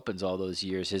U.S. Opens all those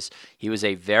years, he was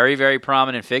a very, very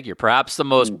prominent figure, perhaps the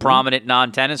most prominent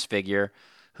non-tennis figure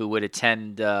who would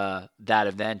attend that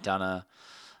event on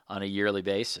a yearly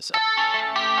basis.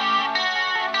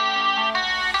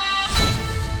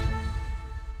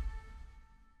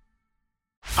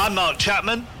 I'm Mark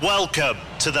Chapman. Welcome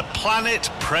to the Planet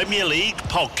Premier League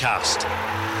podcast.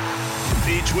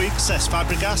 Each week, Cesc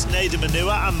Fabregas, Nader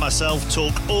Manua and myself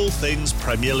talk all things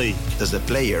Premier League. As a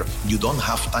player, you don't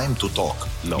have time to talk.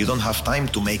 No. You don't have time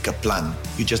to make a plan.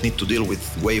 You just need to deal with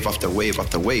wave after wave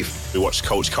after wave. We watched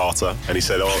Coach Carter and he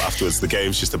said, afterwards, the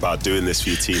game's just about doing this for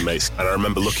your teammates. And I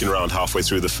remember looking around halfway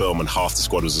through the film and half the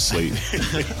squad was asleep.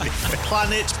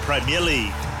 Planet Premier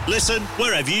League. Listen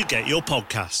wherever you get your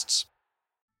podcasts.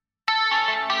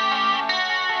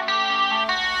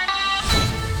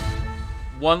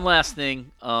 One last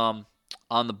thing on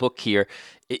the book here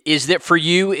is that for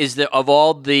you, of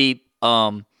all the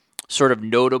sort of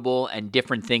notable and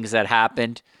different things that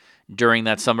happened during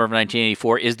that summer of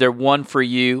 1984, is there one for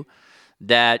you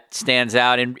that stands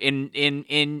out? In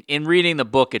reading the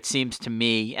book, it seems to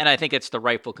me, and I think it's the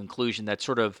rightful conclusion, that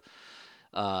sort of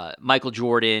Michael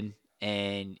Jordan,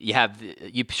 and you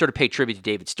sort of pay tribute to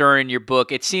David Stern in your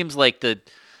book. It seems like the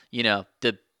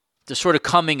sort of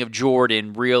coming of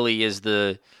Jordan really is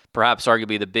perhaps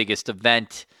arguably the biggest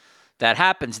event that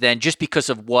happens then, just because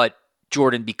of what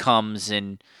Jordan becomes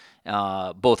in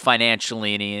both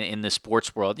financially and in the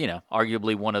sports world,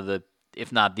 arguably one of the,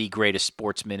 if not the greatest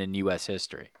sportsman in U.S.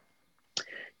 history.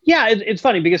 Yeah, it's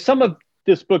funny because some of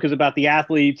this book is about the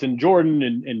athletes and Jordan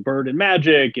and Bird and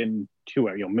Magic and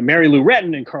Mary Lou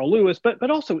Retton and Carl Lewis,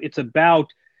 but also it's about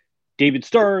David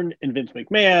Stern and Vince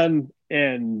McMahon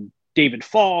and David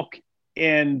Falk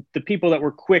and the people that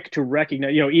were quick to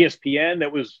recognize, ESPN,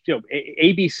 that was,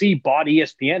 ABC bought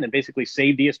ESPN and basically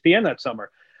saved ESPN that summer.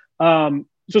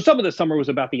 So some of the summer was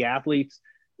about the athletes.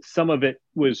 Some of it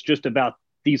was just about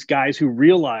these guys who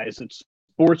realized that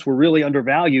sports were really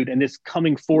undervalued, and this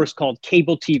coming force called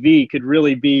cable TV could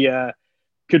really be a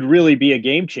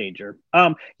game changer.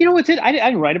 I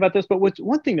didn't write about this, but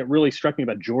one thing that really struck me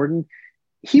about Jordan,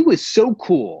 he was so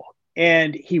cool.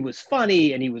 And he was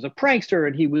funny, and he was a prankster,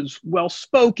 and he was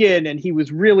well-spoken, and he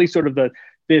was really sort of the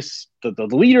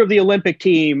leader of the Olympic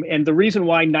team. And the reason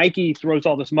why Nike throws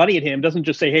all this money at him doesn't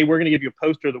just say, hey, we're going to give you a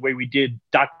poster the way we did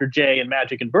Dr. J and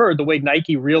Magic and Bird, the way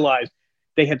Nike realized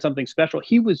they had something special.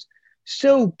 He was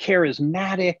so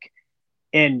charismatic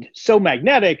and so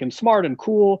magnetic and smart and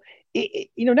cool.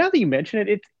 Now that you mention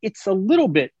it, it's a little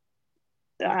bit,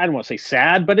 I don't want to say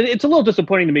sad, but it's a little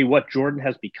disappointing to me what Jordan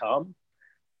has become.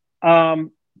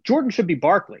 Jordan should be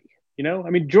Barkley.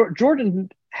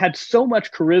 Jordan had so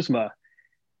much charisma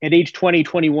at age 20,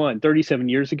 21, 37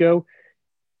 years ago.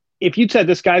 If you'd said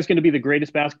this guy's going to be the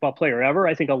greatest basketball player ever,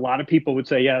 I think a lot of people would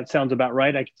say, yeah, that sounds about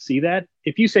right. I can see that.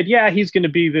 If you said, yeah, he's going to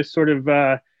be this sort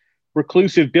of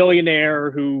reclusive billionaire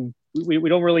who we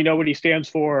don't really know what he stands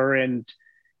for, and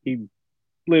he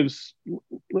lives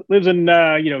in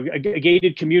a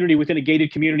gated community within a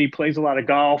gated community, plays a lot of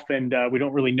golf, and we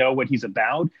don't really know what he's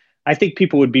about, I think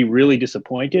people would be really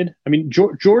disappointed. I mean,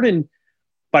 Jordan,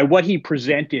 by what he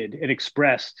presented and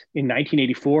expressed in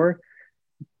 1984,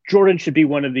 Jordan should be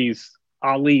one of these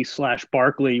Ali /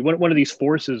 Barkley, one of these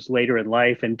forces later in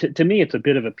life. And to me, it's a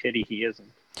bit of a pity he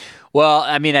isn't. Well,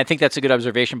 I mean, I think that's a good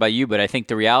observation by you, but I think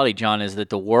the reality, John, is that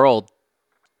the world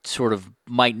sort of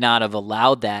might not have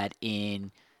allowed that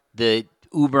in the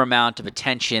uber amount of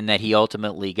attention that he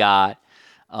ultimately got.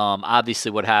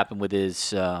 Obviously, what happened with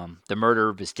his the murder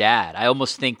of his dad. I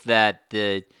almost think that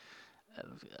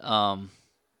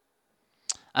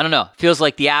I don't know. It feels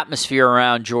like the atmosphere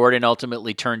around Jordan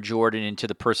ultimately turned Jordan into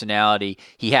the personality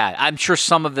he had. I'm sure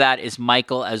some of that is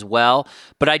Michael as well,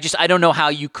 but I don't know how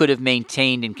you could have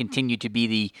maintained and continued to be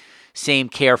the same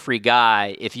carefree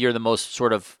guy if you're the most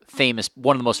sort of famous,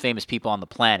 one of the most famous people on the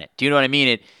planet. Do you know what I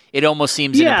mean? It almost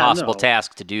seems an impossible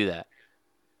task to do that.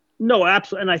 No,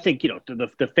 absolutely. And I think,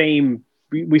 the fame,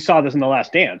 we saw this in The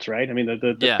Last Dance, right? I mean,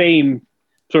 the fame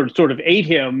sort of ate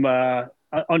him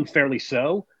unfairly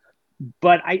so.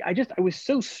 But I was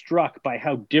so struck by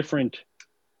how different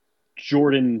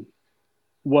Jordan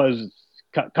was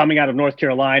coming out of North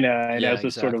Carolina and as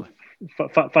a sort of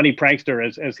funny prankster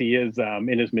as he is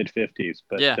in his mid-50s.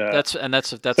 But that's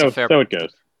a fair. So it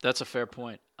goes. That's a fair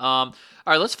point. All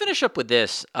right, let's finish up with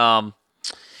this.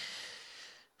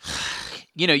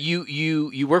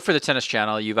 You work for the Tennis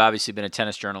Channel. You've obviously been a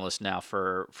tennis journalist now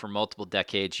for multiple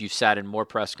decades. You've sat in more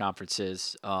press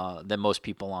conferences than most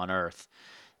people on earth.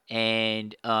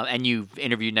 And you've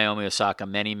interviewed Naomi Osaka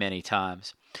many, many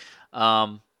times.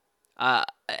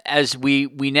 As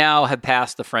we now have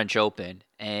passed the French Open,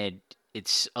 and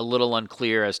it's a little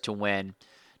unclear as to when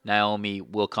Naomi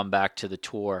will come back to the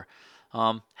tour.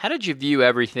 How did you view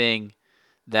everything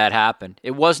that happened?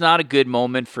 It was not a good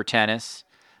moment for tennis.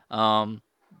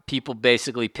 People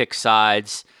basically pick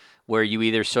sides where you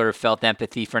either sort of felt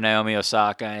empathy for Naomi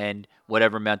Osaka and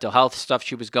whatever mental health stuff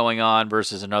she was going on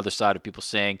versus another side of people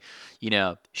saying,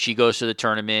 she goes to the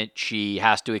tournament, she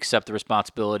has to accept the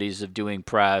responsibilities of doing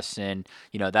press, and,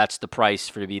 that's the price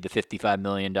for to be the $55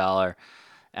 million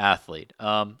athlete.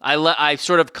 I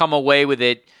sort of come away with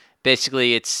it.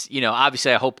 Basically, it's,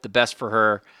 obviously I hope the best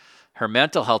for her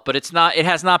mental health, but it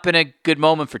has not been a good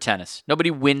moment for tennis.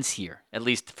 Nobody wins here, at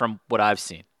least from what I've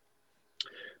seen.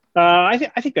 I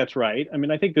think that's right. I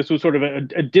mean, I think this was sort of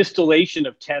a distillation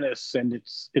of tennis and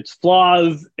its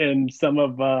flaws and some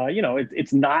of,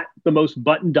 it's not the most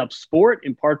buttoned up sport,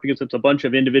 in part because it's a bunch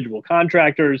of individual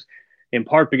contractors, in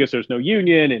part because there's no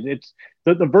union, and it's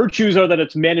the virtues are that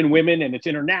it's men and women and it's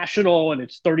international and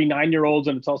it's 39-year-olds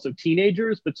and it's also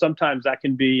teenagers, but sometimes that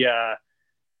can be, a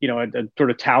sort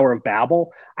of Tower of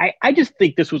Babel. I just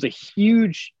think this was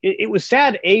it was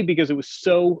sad, because it was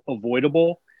so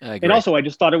avoidable. And also, I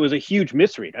just thought it was a huge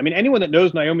misread. I mean, anyone that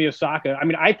knows Naomi Osaka,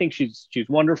 I think she's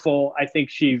wonderful. I think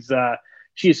she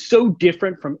is so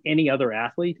different from any other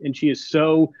athlete, and she is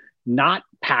so not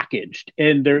packaged.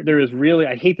 And there is really,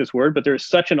 I hate this word, but there is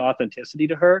such an authenticity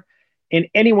to her. And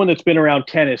anyone that's been around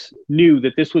tennis knew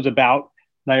that this was about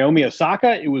Naomi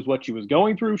Osaka. It was what she was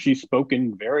going through. She's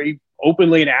spoken very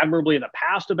openly and admirably in the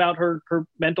past about her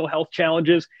mental health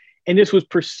challenges. And this was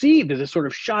perceived as a sort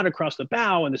of shot across the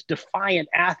bow and this defiant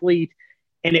athlete.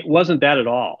 And it wasn't that at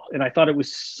all. And I thought it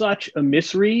was such a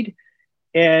misread.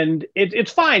 And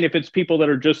it's fine if it's people that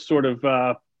are just sort of,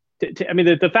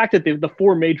 the fact that the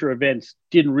four major events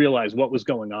didn't realize what was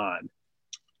going on.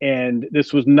 And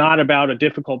this was not about a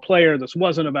difficult player. This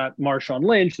wasn't about Marshawn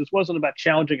Lynch. This wasn't about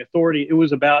challenging authority. It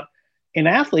was about an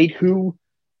athlete who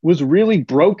was really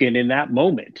broken in that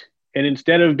moment. And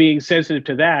instead of being sensitive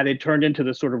to that, it turned into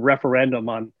this sort of referendum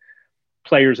on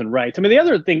players and rights. I mean, the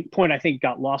other point I think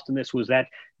got lost in this was that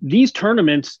these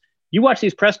tournaments, you watch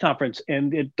these press conference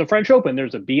and the French Open,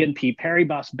 there's a BNP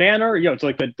Paribas banner. It's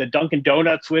like the Dunkin'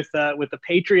 Donuts with the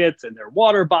Patriots and their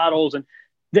water bottles. And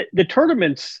the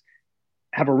tournaments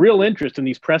have a real interest in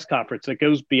these press conferences that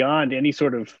goes beyond any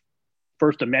sort of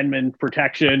First Amendment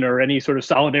protection or any sort of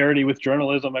solidarity with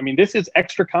journalism. I mean, this is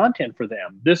extra content for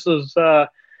them. This is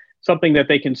something that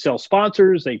they can sell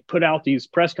sponsors. They put out these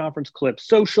press conference clips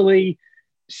socially.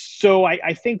 So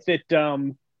I think that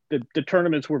the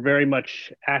tournaments were very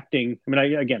much acting. I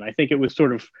mean, I think it was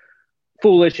sort of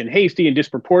foolish and hasty and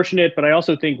disproportionate, but I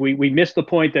also think we missed the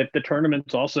point that the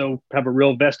tournaments also have a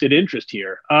real vested interest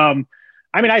here. I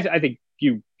think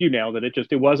you nailed it.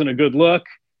 It wasn't a good look.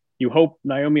 You hope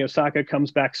Naomi Osaka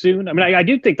comes back soon. I mean, I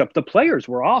do think the players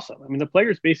were awesome. I mean, the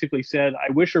players basically said,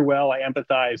 I wish her well. I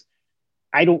empathize.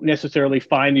 I don't necessarily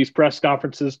find these press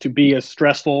conferences to be as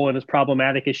stressful and as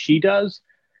problematic as she does.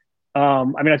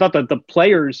 I thought that the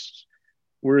players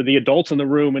were the adults in the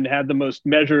room and had the most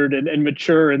measured and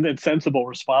mature and sensible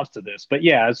response to this. But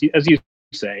yeah, as you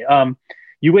say,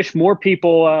 you wish more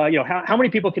people, how many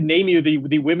people can name you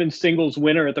the women's singles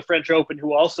winner at the French Open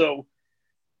who also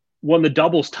won the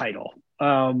doubles title?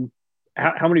 How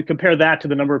many compare that to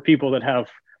the number of people that have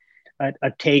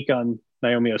a take on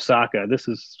Naomi Osaka? This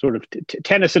is sort of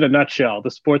tennis in a nutshell,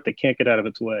 the sport that can't get out of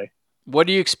its way. What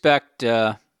do you expect?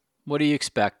 What do you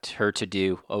expect her to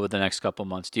do over the next couple of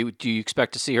months? Do you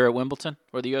expect to see her at Wimbledon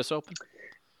or the U.S. Open?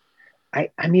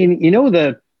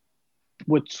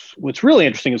 What's really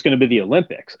interesting is going to be the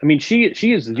Olympics. I mean, she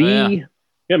is the.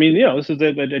 Yeah. This is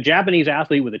a Japanese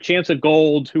athlete with a chance at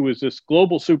gold who is this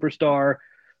global superstar.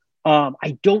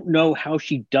 I don't know how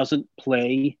she doesn't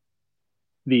play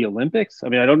the Olympics. I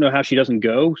mean, I don't know how she doesn't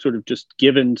go, sort of just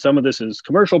given some of this is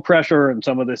commercial pressure and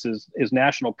some of this is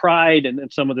national pride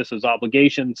and some of this is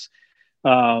obligations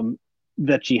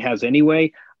that she has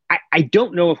anyway. I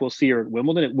don't know if we'll see her at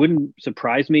Wimbledon. It wouldn't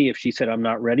surprise me if she said, I'm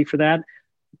not ready for that.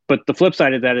 But the flip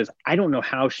side of that is I don't know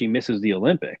how she misses the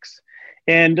Olympics.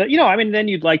 And, then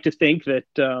you'd like to think that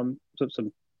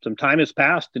some time has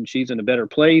passed and she's in a better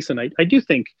place. And I do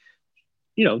think,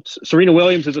 Serena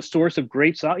Williams is a source of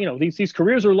great, these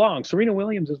careers are long. Serena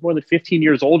Williams is more than 15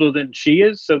 years older than she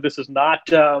is. So this is not,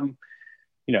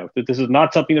 this is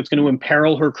not something that's going to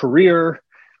imperil her career.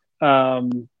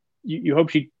 You hope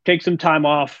she takes some time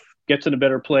off, gets in a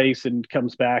better place and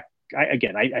comes back. I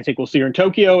think we'll see her in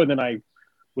Tokyo. And then I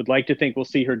would like to think we'll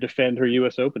see her defend her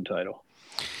U.S. Open title.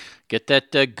 Get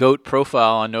that GOAT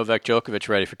profile on Novak Djokovic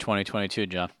ready for 2022,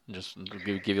 John. Just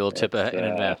give you a little tip in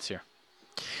advance here.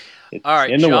 All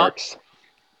right, in the works.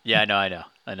 Yeah, I know.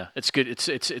 It's good.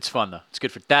 It's fun though. It's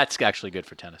good that's actually good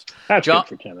for tennis. That's good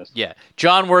for tennis. Yeah,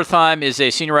 John Wertheim is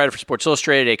a senior writer for Sports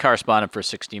Illustrated, a correspondent for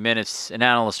 60 Minutes, an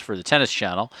analyst for the Tennis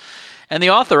Channel, and the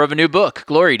author of a new book,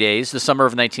 Glory Days: The Summer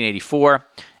of 1984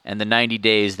 and the 90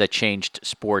 Days That Changed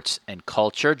Sports and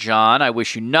Culture. John, I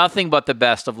wish you nothing but the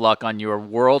best of luck on your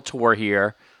world tour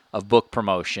here of book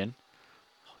promotion.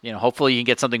 Hopefully you can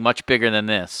get something much bigger than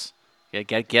this. I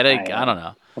don't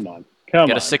know. Come on.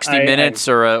 Get a 60 Minutes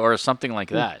or something like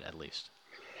that, at least.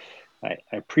 I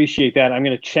appreciate that. I'm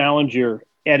going to challenge your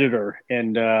editor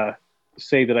and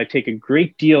say that I take a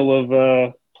great deal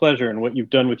of pleasure in what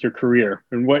you've done with your career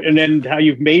and then how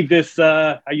you've made this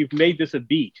a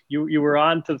beat. You were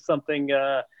on to something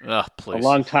a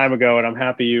long time ago, and I'm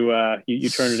happy you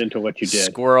turned it into what you did.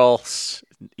 Squirrel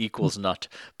equals nut.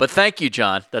 But thank you,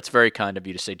 John. That's very kind of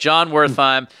you to say. John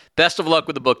Wertheim, best of luck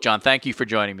with the book, John. Thank you for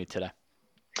joining me today.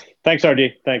 Thanks,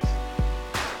 RD. Thanks.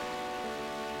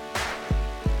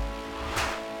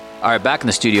 All right, back in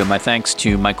the studio. My thanks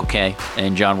to Michael Kay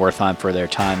and John Wertheim for their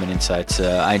time and insights.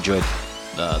 I enjoyed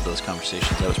those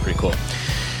conversations. That was pretty cool.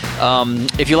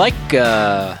 If you like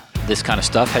this kind of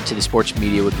stuff, head to the Sports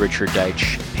Media with Richard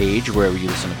Deitsch page, wherever you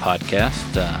listen to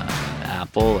podcasts,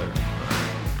 Apple or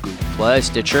Google Play,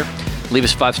 Stitcher. Leave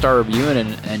us a 5-star review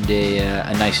and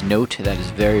a nice note. That is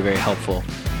very, very helpful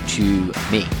to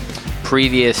me.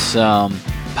 Previous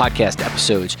podcast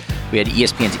episodes, we had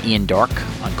ESPN's Ian Darke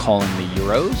on calling the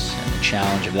Euros and the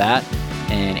challenge of that,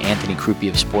 and Anthony Crupi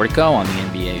of Sportico on the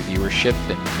NBA viewership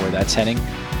and where that's heading.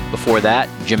 Before that,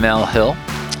 Jamel Hill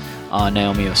on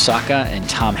Naomi Osaka and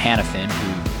Tom Hannafin,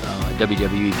 who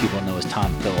WWE people know as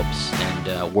Tom Phillips,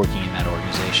 and working in that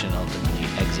organization, ultimately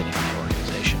exiting that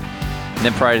organization. And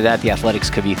then prior to that, the Athletics'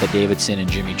 Kavitha Davidson and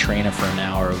Jimmy Traina for an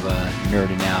hour of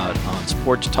nerding out on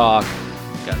sports talk.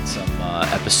 Got some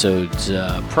episodes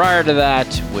prior to that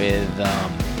with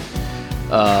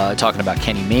talking about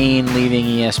Kenny Mayne leaving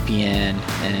ESPN,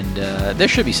 and there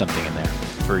should be something in there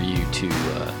for you to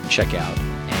check out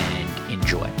and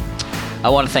enjoy. I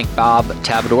want to thank Bob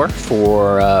Tabador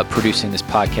for producing this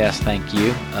podcast. Thank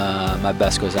you. My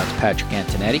best goes out to Patrick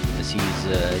Antonetti as he's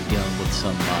dealing with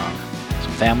some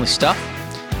family stuff.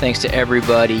 Thanks to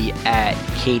everybody at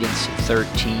Cadence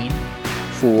 13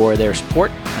 for their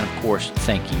support. And of course,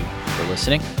 thank you for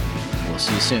listening. We'll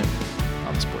see you soon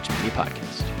on the Sports Media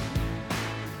Podcast.